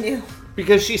wish I knew.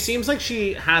 Because she seems like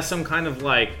she has some kind of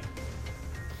like...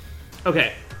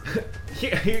 Okay.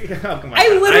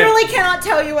 I literally cannot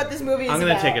tell you what this movie is about. I'm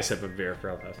going to take a sip of beer for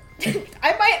all this.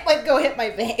 I might like go hit my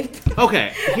vape.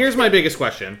 Okay, here's my biggest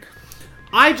question.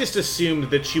 I just assumed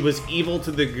that she was evil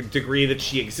to the degree that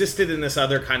she existed in this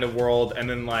other kind of world, and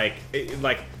then like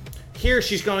here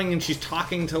she's going and she's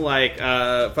talking to like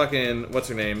fucking what's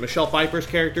her name, Michelle Pfeiffer's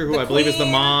character, who I believe is the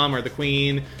mom or the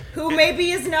queen, who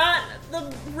maybe is not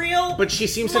the real. But she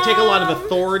seems to take a lot of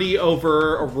authority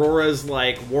over Aurora's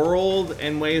like world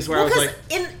in ways where I was like,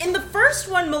 in the first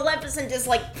one, Maleficent is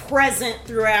like present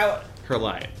throughout her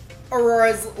life.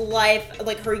 Aurora's life,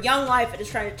 like her young life, and is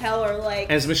trying to tell her like.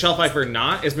 Is Michelle Pfeiffer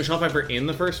not? Is Michelle Pfeiffer in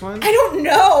the first one? I don't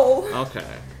know. Okay.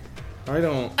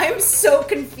 I'm so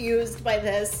confused by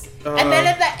this. And then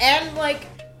at the end, like...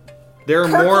 There are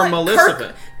more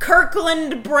Maleficent.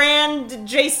 Kirkland brand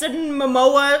Jason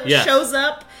Momoa shows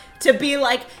up to be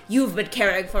like, you've been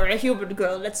caring for a human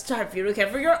girl, it's time for you to care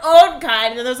for your own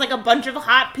kind. And there's like a bunch of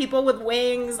hot people with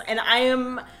wings, and I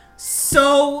am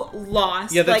so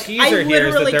lost. Yeah, the like, teaser here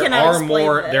is that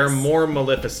there are more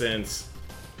Maleficents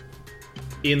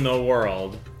in the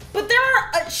world. But there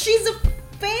are... she's a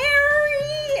fairy.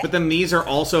 But then these are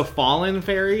also fallen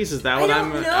fairies? Is that what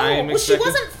I'm expecting? Well, she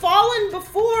wasn't fallen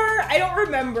before. I don't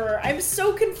remember. I'm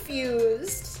so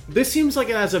confused. This seems like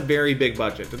it has a very big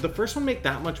budget. Did the first one make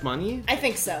that much money? I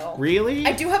think so. Really?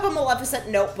 I do have a Maleficent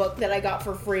notebook that I got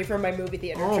for free from my movie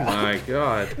theater job. Oh my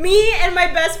god. Me and my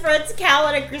best friends,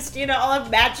 Callan and Christina, all have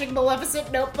matching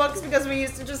Maleficent notebooks because we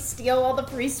used to just steal all the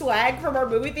free swag from our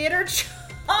movie theater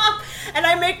job. And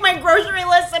I make my grocery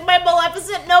list in my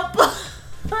Maleficent notebook.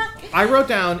 I wrote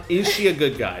down, is she a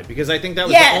good guy? Because I think that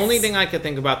was the only thing I could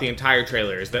think about the entire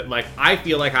trailer, is that, like, I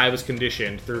feel like I was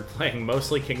conditioned through playing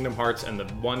mostly Kingdom Hearts and the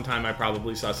one time I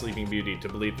probably saw Sleeping Beauty to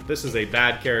believe that this is a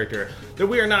bad character that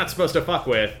we are not supposed to fuck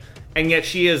with, and yet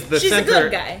she is the center. She's a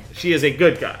good guy. She is a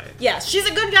good guy. Yes, she's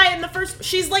a good guy in the first...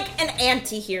 She's like an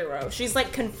anti-hero. She's,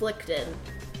 like, conflicted.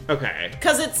 Okay.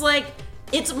 Because it's like...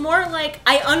 It's more like,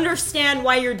 I understand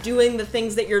why you're doing the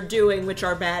things that you're doing, which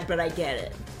are bad, but I get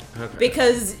it. Okay.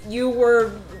 Because you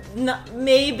were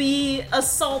maybe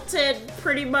assaulted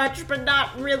pretty much, but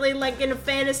not really like in a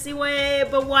fantasy way.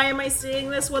 But why am I seeing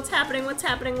this? What's happening? What's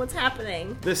happening? What's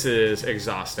happening? This is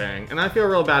exhausting. And I feel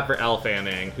real bad for Elle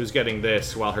Fanning, who's getting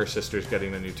this while her sister's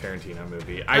getting the new Tarantino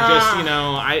movie. I just,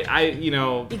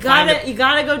 You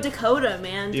gotta go Dakota,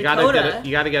 man. You Dakota.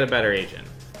 gotta get a better agent.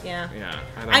 Yeah. Yeah.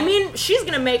 I mean, she's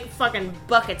gonna make fucking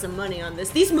buckets of money on this.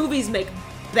 These movies make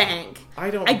bank. I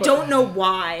don't know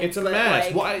why. It's a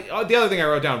mess. Why? The other thing I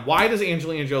wrote down: why does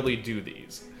Angelina Jolie do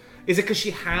these? Is it because she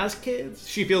has kids?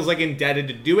 She feels like indebted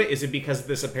to do it? Is it because of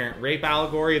this apparent rape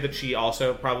allegory that she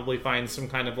also probably finds some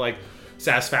kind of like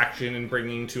satisfaction in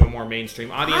bringing to a more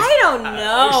mainstream audience? I don't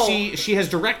know. She has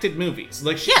directed movies.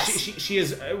 Like she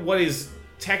is what is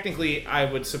technically, I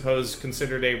would suppose,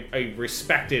 considered a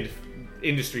respected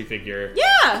industry figure.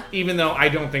 Yeah. Even though I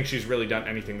don't think she's really done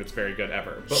anything that's very good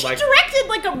ever. But she directed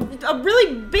like a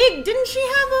really big. Didn't she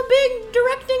have a big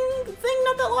directing thing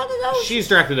not that long ago? She's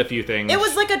directed a few things. It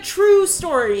was like a true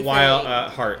story While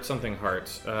thing.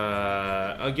 Heart.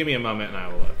 Give me a moment and I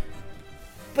will look.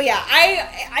 But yeah,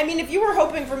 I mean, if you were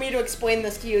hoping for me to explain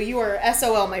this to you, you were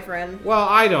SOL, my friend. Well,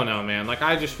 I don't know, man. Like,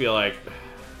 I just feel like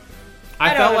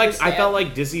I felt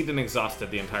like dizzied and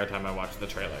exhausted the entire time I watched the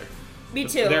trailer. Me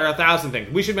too. There are 1,000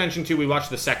 things. We should mention, too, we watched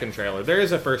the second trailer. There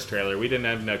is a first trailer. We didn't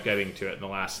end up getting to it in the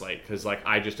last slate because, like,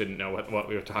 I just didn't know what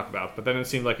we would talk about. But then it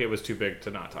seemed like it was too big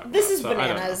to not talk about. This is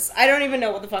bananas. I don't even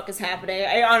know what the fuck is happening.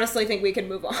 I honestly think we could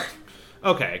move on.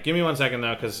 Okay, give me 1 second,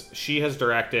 though, because she has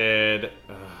directed...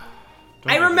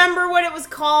 I remember what it was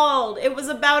called. It was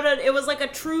like a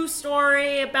true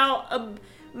story about a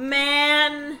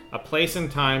man. A Place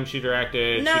and Time she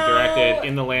directed. No. She directed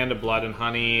In the Land of Blood and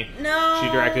Honey. No. She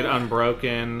directed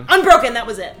Unbroken. Unbroken, that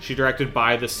was it. She directed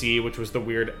By the Sea, which was the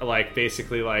weird, like,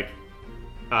 basically, like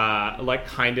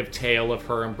kind of tale of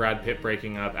her and Brad Pitt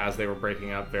breaking up as they were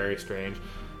breaking up. Very strange.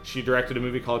 She directed a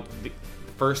movie called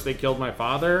First They Killed My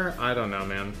Father. I don't know,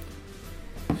 man.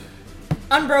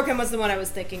 Unbroken was the one I was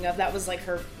thinking of. That was like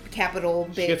her capital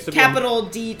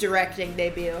D directing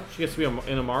debut. She gets to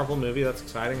be in a Marvel movie. That's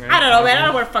exciting, right? I don't know, man. I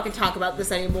don't want to fucking talk about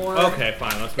this anymore. Okay,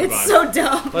 fine. Let's move on. It's so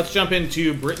dumb. Let's jump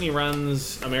into Brittany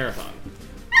Runs a Marathon.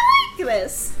 I like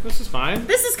this. This is fine.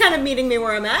 This is kind of meeting me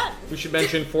where I'm at. We should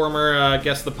mention former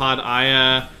guest of the pod,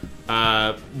 Aya,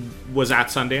 was at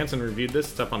Sundance and reviewed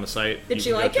this. It's up on the site. Did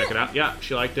she like it? Check it out. Yeah,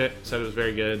 she liked it. Said it was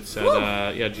very good. Said,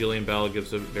 Jillian Bell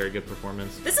gives a very good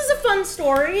performance. This is a fun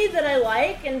story that I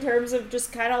like in terms of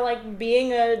just kind of like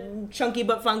being a chunky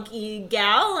but funky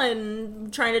gal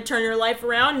and trying to turn your life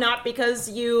around. Not because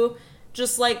you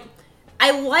just like...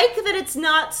 I like that it's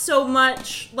not so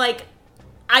much like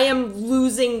I am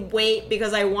losing weight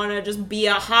because I want to just be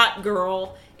a hot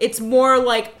girl. It's more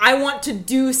like I want to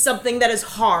do something that is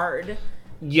hard.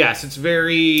 Yes, it's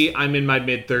very I'm in my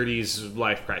mid-30s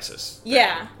life crisis.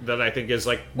 Yeah. That I think is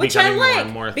like which becoming I like, more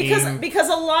and more theme. Because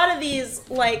a lot of these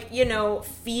like, you know,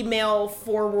 female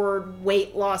forward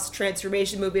weight loss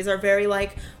transformation movies are very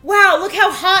like, wow, look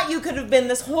how hot you could have been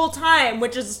this whole time,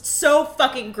 which is so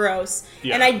fucking gross.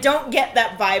 Yeah. And I don't get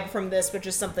that vibe from this, which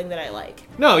is something that I like.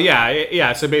 No,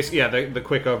 yeah. So basically, the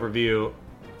quick overview.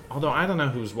 Although I don't know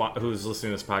who's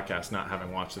listening to this podcast not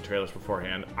having watched the trailers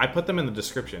beforehand. I put them in the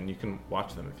description. You can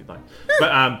watch them if you'd like.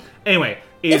 But anyway.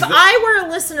 If I were a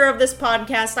listener of this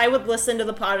podcast, I would listen to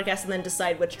the podcast and then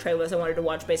decide which trailers I wanted to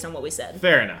watch based on what we said.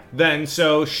 Fair enough. Then,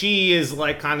 so she is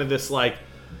like kind of this like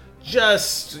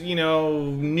just, you know,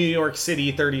 New York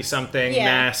City 30-something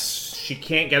mess. She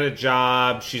can't get a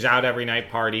job. She's out every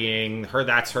night partying.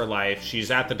 That's her life. She's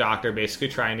at the doctor basically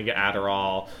trying to get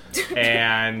Adderall.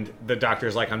 And the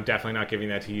doctor's like, I'm definitely not giving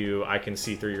that to you. I can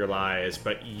see through your lies,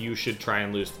 but you should try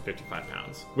and lose 55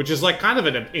 pounds. Which is like kind of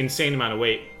an insane amount of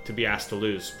weight to be asked to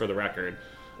lose, for the record.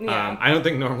 Yeah. I don't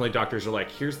think normally doctors are like,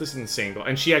 here's this insane goal.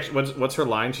 And she actually, what's her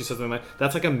line? She says something like,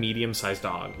 that's like a medium-sized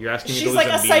dog. You're asking me to lose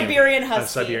a Siberian Husky. A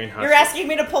Siberian Husky. You're asking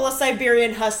me to pull a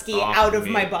Siberian Husky out of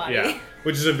my body. Yeah,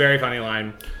 which is a very funny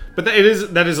line. But that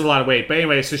is a lot of weight. But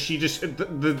anyway, so she just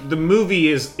the movie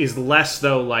is less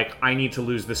though like I need to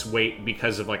lose this weight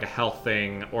because of like a health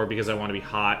thing or because I want to be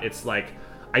hot. It's like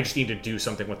I just need to do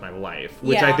something with my life,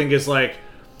 which I think is like.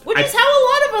 Which is how a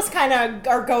lot of us kind of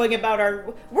are going about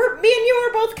me and you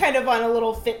are both kind of on a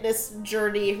little fitness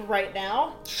journey right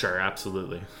now. Sure,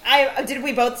 absolutely. Did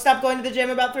we both stop going to the gym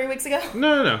about 3 weeks ago?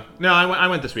 No. I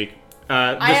went this week.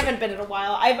 I haven't been in a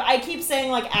while. I keep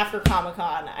saying like after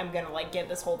Comic-Con, I'm gonna like get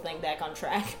this whole thing back on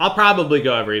track. I'll probably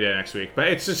go every day next week, but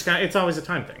it's just it's always a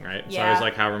time thing, right? It's Yeah. always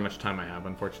like however much time I have,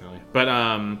 unfortunately. But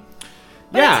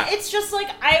yeah, it's just like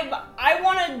I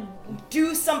want to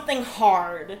do something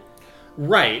hard.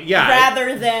 Right, yeah.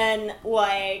 Rather than,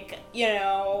 like, you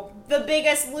know, The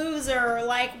Biggest Loser,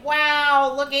 like,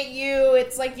 wow, look at you,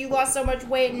 it's like you lost so much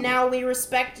weight and now we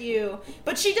respect you.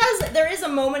 But she does, there is a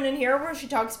moment in here where she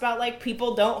talks about, like,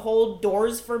 people don't hold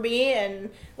doors for me, and,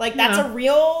 like, that's a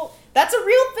real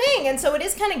thing. And so it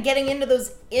is kind of getting into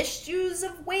those issues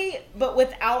of weight, but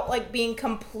without, like, being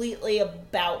completely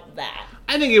about that.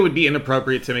 I think it would be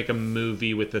inappropriate to make a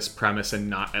movie with this premise and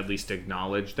not at least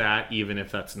acknowledge that, even if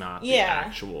that's not the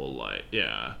actual, like,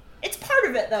 It's part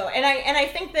of it, though, and I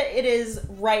think that it is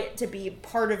right to be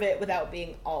part of it without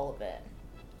being all of it.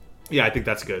 Yeah, I think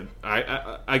that's good.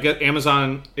 I get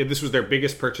Amazon, if this was their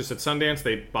biggest purchase at Sundance,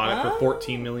 they bought it for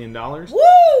 $14 million.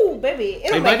 Woo, baby.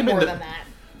 It'll make more than that.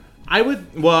 I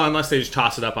would, well, unless they just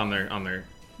toss it up on their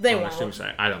they won't. streaming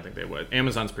site. I don't think they would.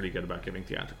 Amazon's pretty good about giving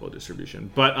theatrical distribution.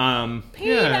 But,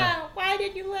 PETA, why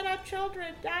did you let our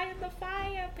children die in the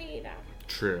fire, PETA?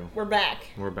 True. We're back.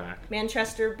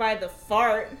 Manchester by the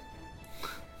Fart.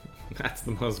 That's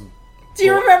the most... Do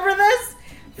you remember this?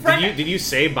 Did you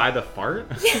say by the fart?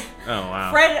 Yeah. Oh,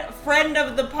 wow. Friend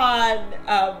of the pod,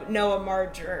 Noah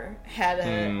Marger, had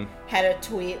a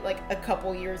tweet, like, a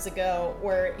couple years ago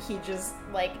where he just,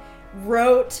 like,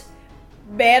 wrote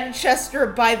Manchester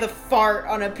by the Fart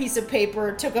on a piece of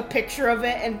paper, took a picture of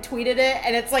it, and tweeted it,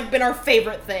 and it's, like, been our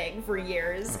favorite thing for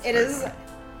years. It is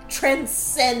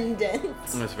transcendent.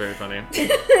 That's very funny. This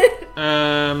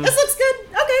looks good.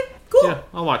 Okay, cool. Yeah,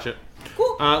 I'll watch it.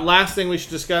 Cool. Last thing we should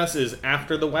discuss is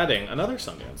After the Wedding, another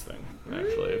Sundance thing,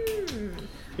 actually.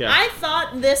 Yeah. I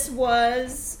thought this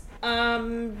was,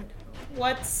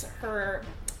 what's her...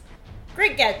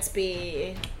 Great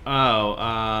Gatsby.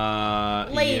 Oh,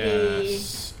 Lady.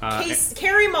 Yes.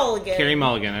 Carey Mulligan. Carey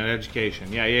Mulligan, An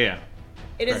Education. Yeah.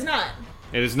 It is not.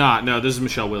 It is not. No, this is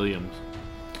Michelle Williams.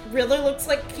 Really looks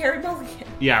like Carey Mulligan.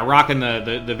 Yeah, rocking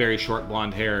the very short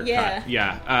blonde hair. Yeah. Cut.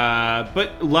 Yeah.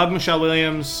 But love Michelle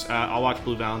Williams. I'll watch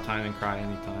Blue Valentine and cry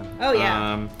anytime. Oh,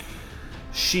 yeah.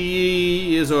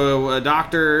 She is a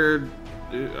doctor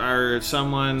or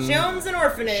someone. She owns an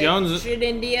orphanage in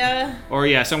India. Or,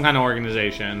 yeah, some kind of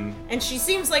organization. And she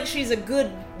seems like she's a good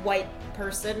white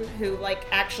person who, like,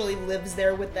 actually lives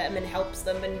there with them and helps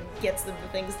them and gets them the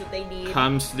things that they need.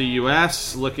 Comes to the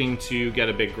U.S. looking to get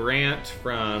a big grant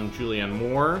from Julianne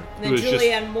Moore. And then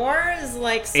Julianne Moore is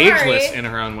like, sorry. Ageless in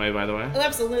her own way, by the way. Oh,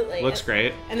 absolutely. Looks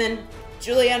great. And then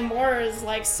Julianne Moore is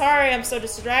like, sorry, I'm so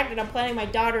distracted. I'm planning my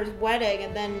daughter's wedding,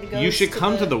 and then goes You should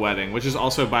come to the wedding, which is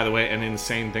also, by the way, an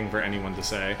insane thing for anyone to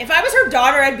say. If I was her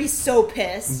daughter, I'd be so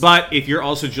pissed. But if you're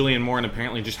also Julianne Moore and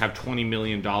apparently just have $20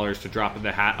 million to drop in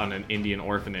the hat on an Indian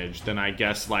orphanage, then I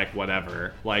guess, like,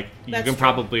 whatever. Like, you can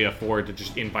probably afford to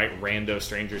just invite rando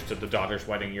strangers to the daughter's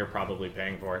wedding you're probably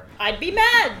paying for. I'd be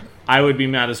mad. I would be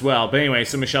mad as well. But anyway,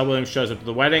 so Michelle Williams shows up to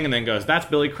the wedding and then goes, that's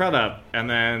Billy Crudup. And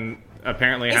then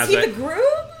apparently Is he the groom?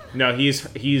 No, he's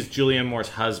Julianne Moore's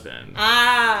husband.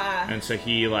 Ah. And so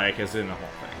he, like, is in the whole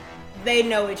thing. They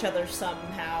know each other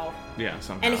somehow. Yeah,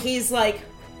 somehow. And he's like,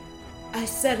 I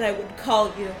said I would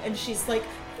call you. And she's like,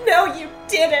 no, you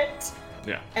didn't.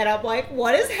 Yeah. And I'm like,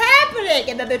 what is happening?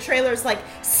 And then the trailer's like,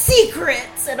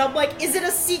 secrets. And I'm like, is it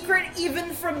a secret even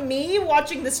from me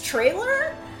watching this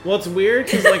trailer? Well, it's weird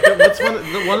because, like,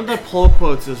 one of the pull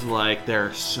quotes is like, there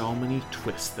are so many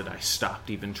twists that I stopped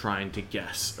even trying to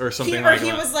guess, or something like that.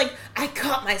 He was like, I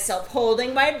caught myself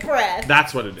holding my breath.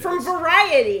 That's what it is. From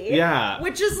Variety. Yeah.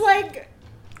 Which is like...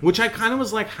 Which I kind of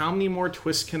was like, how many more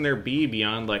twists can there be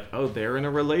beyond, like, oh, they're in a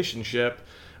relationship,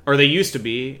 or they used to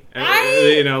be,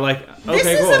 you know, like, okay, this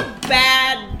is cool. a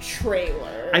bad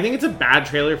trailer. I think it's a bad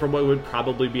trailer for what would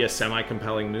probably be a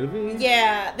semi-compelling movie.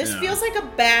 Yeah, this feels like a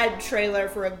bad trailer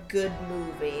for a good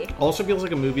movie. Also feels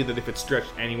like a movie that if it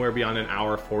stretched anywhere beyond an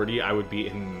hour 40, I would be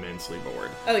immensely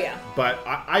bored. Oh, yeah. But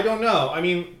I don't know. I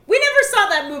mean... We never saw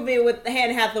that movie with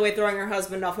Anne Hathaway throwing her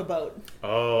husband off a boat.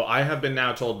 Oh, I have been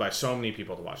now told by so many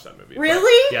people to watch that movie.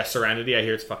 Really? But, yeah, Serenity, I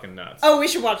hear it's fucking nuts. Oh, we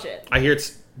should watch it. I hear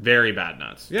it's very bad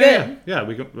nuts. Yeah, yeah,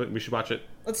 we should watch it.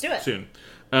 Let's do it. Soon.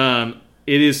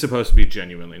 It is supposed to be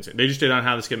genuinely insane. They just did on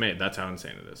How This Get Made. That's how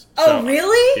insane it is. Oh,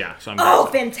 really? Yeah. So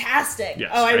I'm fantastic. Yes,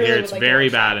 I really hear it's would like very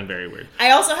to watch bad that. and very weird. I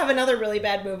also have another really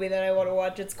bad movie that I want to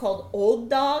watch. It's called Old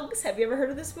Dogs. Have you ever heard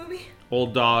of this movie?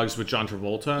 Old Dogs with John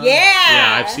Travolta? Yeah!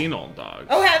 Yeah, I've seen Old Dogs.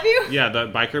 Oh, have you? Yeah, the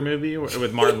biker movie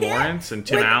with Martin Lawrence and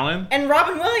Tim Allen. And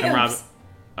Robin Williams.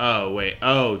 Oh, wait.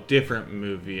 Oh, different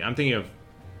movie. I'm thinking of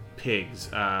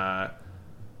Pigs.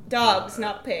 Dogs,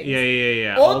 not pigs.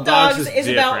 Yeah. Old Dogs is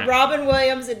different. about Robin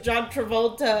Williams and John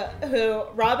Travolta, who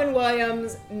Robin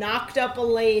Williams knocked up a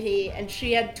lady and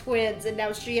she had twins, and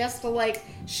now she has to, like,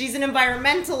 she's an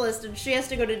environmentalist and she has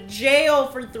to go to jail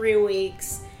for 3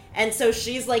 weeks. And so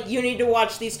she's like, you need to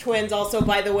watch these twins. Also,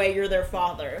 by the way, you're their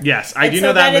father. Yes, I do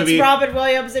know that movie. It's Robin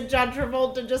Williams and John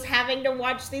Travolta just having to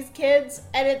watch these kids.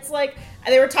 And it's like,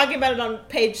 they were talking about it on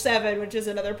Page 7, which is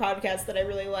another podcast that I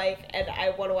really like. And I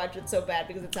want to watch it so bad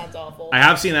because it sounds awful. I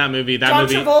have seen that movie. John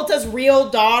Travolta's real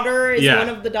daughter is one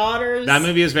of the daughters. That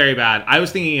movie is very bad. I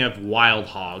was thinking of Wild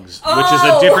Hogs, which is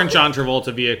a different John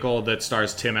Travolta vehicle that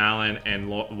stars Tim Allen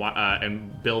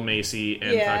and Bill Macy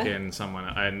and fucking someone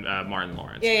and Martin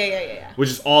Lawrence. Yeah. Which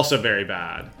is also very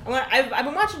bad. I've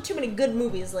been watching too many good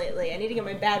movies lately. I need to get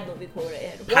my bad movie quota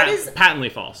in. Patently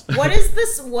false. What is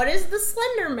the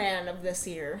Slender Man of this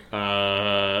year?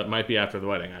 Might be After the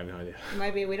Wedding. I have no idea.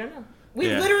 Might be. We don't know. We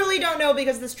literally don't know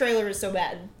because this trailer is so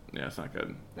bad. Yeah, it's not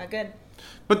good. Not good.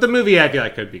 But the movie, I feel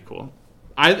like, could be cool.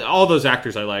 All those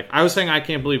actors I like. I was saying I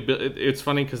can't believe it's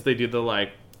funny because they do the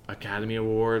like Academy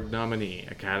Award nominee,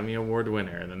 Academy Award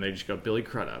winner, and then they just go Billy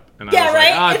Crudup. And I was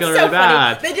like, I feel really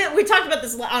bad. We talked about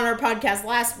this on our podcast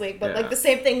last week, but like the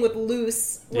same thing with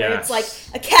Loose, where it's like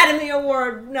Academy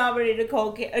Award nominee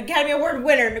Academy Award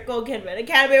winner Nicole Kidman,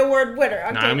 Academy Award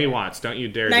winner Naomi Watts. Don't you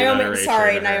dare do that erasure.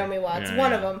 Sorry, Naomi Watts.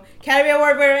 One of them. Academy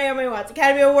Award winner Naomi Watts.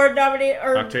 Academy Award nominee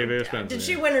Octavia Spencer. Did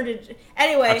she win or did she?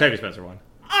 Anyway, Octavia Spencer won.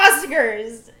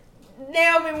 Oscars.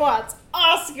 Naomi Watts,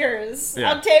 Oscars,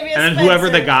 yeah. Octavia Spencer. And then whoever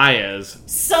the guy is.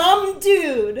 Some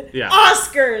dude. Yeah.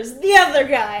 Oscars, the other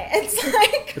guy.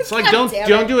 It's like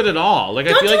don't do it at all. Like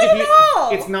I feel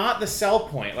like it's not the sell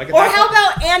point. Like or how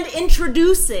about and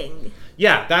introducing?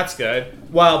 Yeah, that's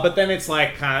good. Well, but then it's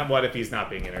like kind of what if he's not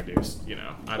being introduced, you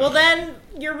know? Then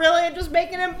you're really just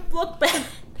making him look bad.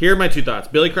 Here are my two thoughts.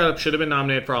 Billy Crudup should have been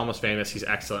nominated for Almost Famous. He's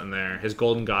excellent in there. His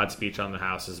Golden God speech on the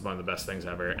House is one of the best things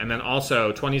ever. And then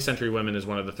also, 20th Century Women is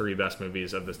one of the 3 best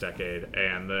movies of this decade.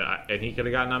 And he could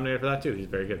have gotten nominated for that, too. He's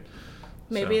very good.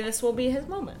 Maybe this will be his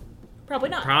moment. Probably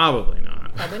not. Probably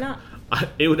not. Probably not.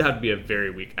 It would have to be a very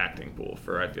weak acting pool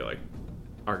for, I feel like,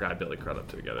 our guy Billy Crudup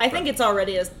to together. I think it's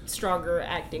already a stronger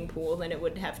acting pool than it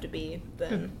would have to be.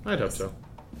 I'd hope so.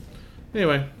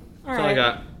 Anyway, that's all I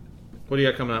got. What do you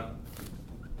got coming up?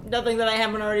 Nothing that I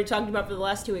haven't already talked about for the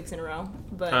last 2 weeks in a row.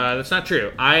 But that's not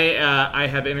true. I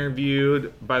have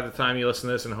interviewed, by the time you listen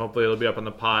to this, and hopefully it'll be up on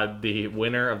the pod, the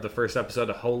winner of the first episode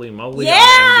of Holy Moly on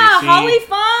NBC. Holly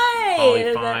Fine!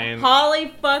 Holly Fine.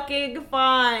 Holly fucking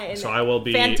Fine. So I will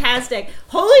be... Fantastic.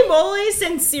 Holy Moly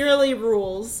sincerely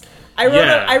rules. I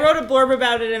wrote a blurb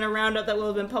about it in a roundup that will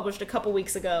have been published a couple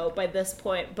weeks ago by this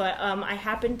point, but I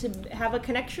happen to have a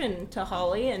connection to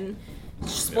Holly, and...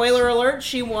 Spoiler alert,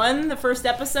 she won the first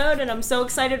episode, and I'm so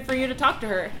excited for you to talk to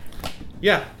her.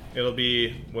 Yeah, it'll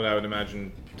be what I would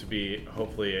imagine to be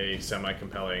hopefully a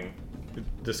semi-compelling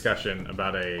discussion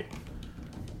about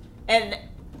an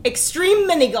extreme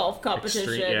mini golf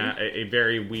competition. A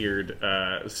very weird.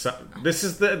 This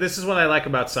is what I like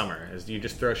about summer is you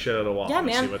just throw shit at a wall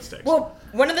and see what sticks. Well,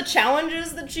 one of the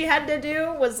challenges that she had to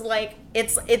do was like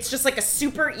it's just like a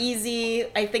super easy.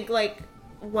 I think like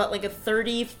a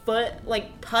 30-foot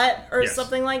like putt or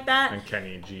something like that. And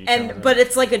Kenny G. But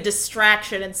it's like a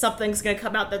distraction, and something's gonna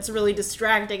come out that's really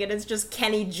distracting, and it's just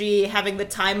Kenny G having the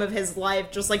time of his life,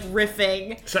 just like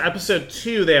riffing. So episode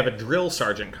 2, they have a drill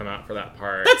sergeant come out for that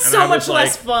part. That's so much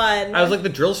less fun. I was like, the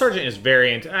drill sergeant is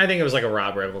very. I think it was like a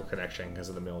Rob Riggle connection because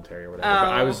of the military or whatever.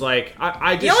 But I was like,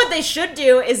 I just. You know what they should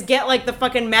do is get like the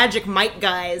fucking Magic Mike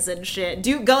guys and shit.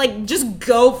 Just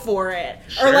go for it,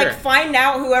 sure. Or like find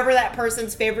out whoever that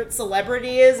person's favorite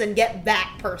celebrity is and get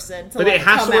that person to but it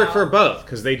has to work out. For both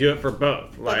because they do it for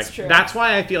both. That's true. That's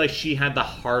why I feel like she had the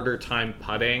harder time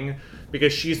putting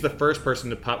because she's the first person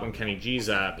to putt when Kenny G's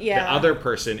up. Yeah. The other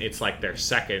person, it's like their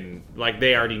second. Like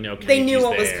they already know Kenny They knew G's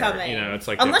what was there. coming. You know, it's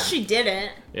like unless she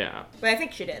didn't. Yeah. But I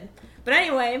think she did. But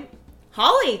anyway,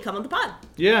 Holly, come on the pod.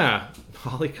 Yeah,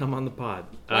 Holly, come on the pod.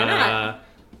 Why not?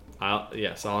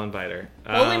 I'll invite her.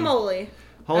 Holy moly.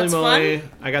 Holy That's moly, fun.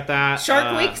 I got that.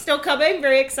 Shark Week still coming.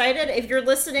 Very excited. If you're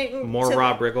listening more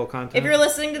Rob Riggle content. If you're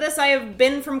listening to this, I have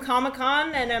been from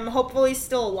Comic-Con and I'm hopefully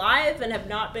still alive and have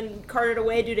not been carted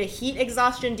away due to heat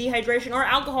exhaustion, dehydration, or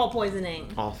alcohol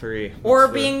poisoning. All three. Or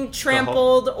being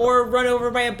trampled or run over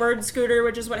by a bird scooter,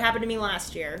 which is what happened to me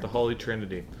last year. The Holy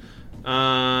Trinity.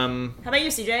 How about you,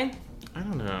 CJ? I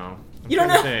don't know. You don't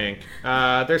know? Think.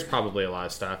 There's probably a lot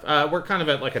of stuff. We're kind of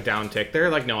at like a downtick. There are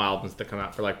like no albums that come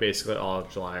out for like basically all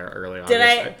of July or early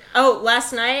August.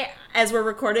 Last night, as we're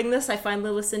recording this, I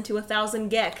finally listened to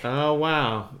 1,000 Geck. Oh,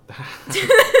 wow.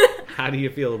 How do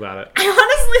you feel about it? I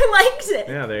honestly liked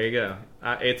it. Yeah, there you go.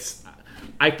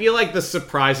 I feel like the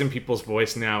surprise in people's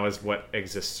voice now is what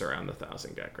exists around the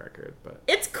 1,000 Geck record. But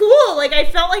it's cool. Like, I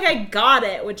felt like I got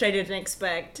it, which I didn't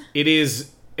expect. It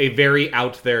is a very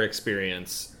out there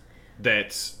experience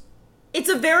that it's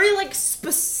a very, like,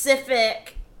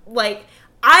 specific, like,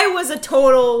 I was a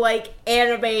total, like,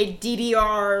 anime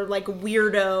DDR, like,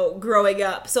 weirdo growing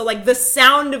up. So, like, the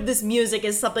sound of this music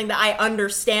is something that I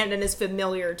understand and is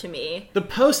familiar to me. The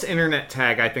post-internet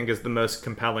tag, I think, is the most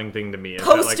compelling thing to me.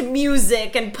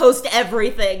 Post-music and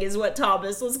post-everything is what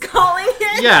Thomas was calling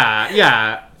it.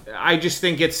 Yeah. I just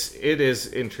think it is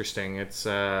interesting. It's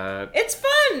fun.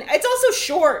 It's also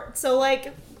short, so,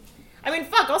 like... I mean,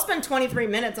 fuck, I'll spend 23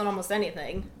 minutes on almost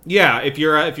anything. Yeah, if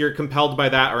you're compelled by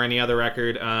that or any other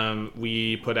record,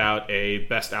 we put out a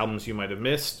best albums you might have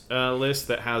missed list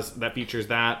that features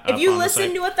that. If you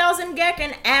listen to 1000 Geck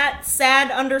and at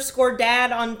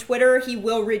sad_dad on Twitter, he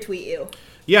will retweet you.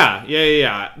 Yeah.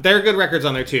 There are good records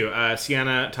on there too.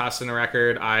 Sienna tossed in a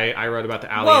record. I wrote about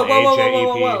the Ali and AJ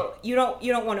EP. Whoa. You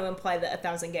don't want to imply that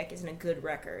 1000 Geck isn't a good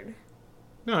record.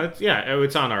 No,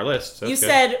 it's on our list. So you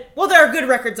said, well, there are good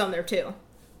records on there too.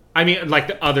 I mean,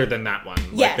 like, other than that one.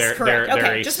 Yes, like correct.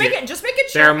 Okay, just make it sure.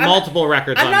 There are multiple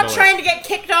records on the list. I'm not trying to get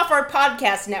kicked off our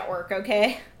podcast network,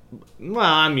 okay? Well,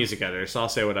 I'm music editor, so I'll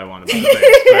say what I want about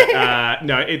it. But,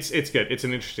 no, it's good. It's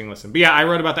an interesting listen. But yeah, I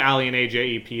wrote about the Ali and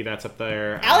AJ EP. That's up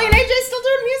there. Ali and AJ still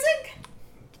doing music?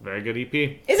 It's a very good EP.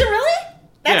 Is it really?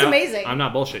 That's amazing. I'm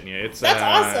not bullshitting you. That's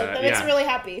awesome. That makes me really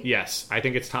happy. Yes, I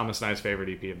think it's Thomas and I's favorite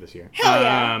EP of this year. Hell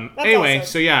yeah. Anyway, awesome.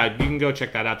 So yeah, you can go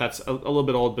check that out. That's a little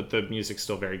bit old, but the music's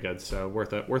still very good. So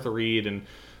worth a read, and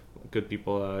good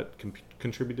people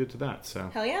contributed to that. So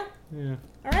hell yeah. Yeah.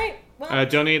 All right. Well,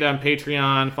 donate on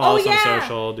Patreon. Follow us on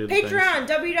social. Do the Patreon.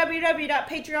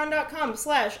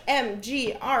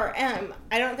 www.patreon.com/MGRM.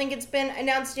 I don't think it's been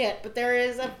announced yet, but there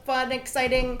is a fun,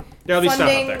 exciting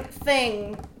funding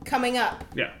thing coming up.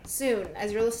 Yeah. Soon,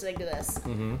 as you're listening to this.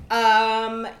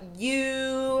 Mm-hmm.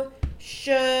 You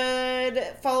should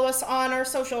follow us on our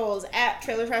socials at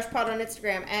Trailer Trash Pod on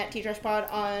Instagram, at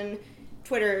TTrashPod on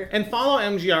Twitter. And follow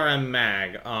MGRM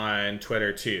Mag on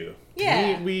Twitter too.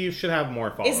 Yeah. We should have more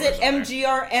followers. Is it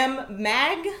MGRM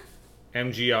Mag?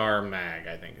 MGR Mag,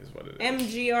 I think is what it is.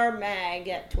 MGR Mag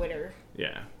at Twitter.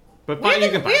 Yeah. But we have a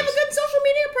good social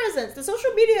media presence. The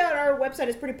social media on our website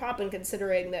is pretty poppin'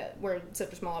 considering that we're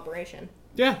such a small operation.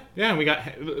 Yeah,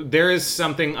 there is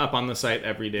something up on the site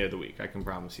every day of the week. I can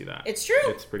promise you that. It's true.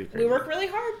 It's pretty crazy. We work really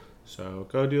hard. So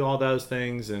go do all those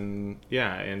things and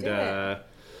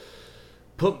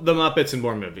put the Muppets in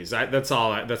more movies. That's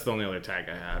the only other tag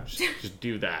I have. Just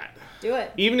do that. Do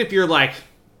it. Even if you're like,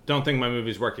 don't think my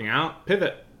movie's working out,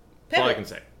 pivot. That's all I can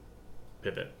say.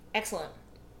 Pivot. Excellent.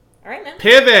 All right, man.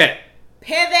 Pivot!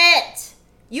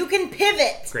 You can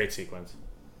pivot! Great sequence.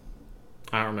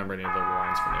 I don't remember any of the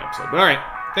lines from the episode. But all right.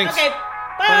 Thanks. Okay.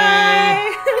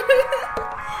 Bye.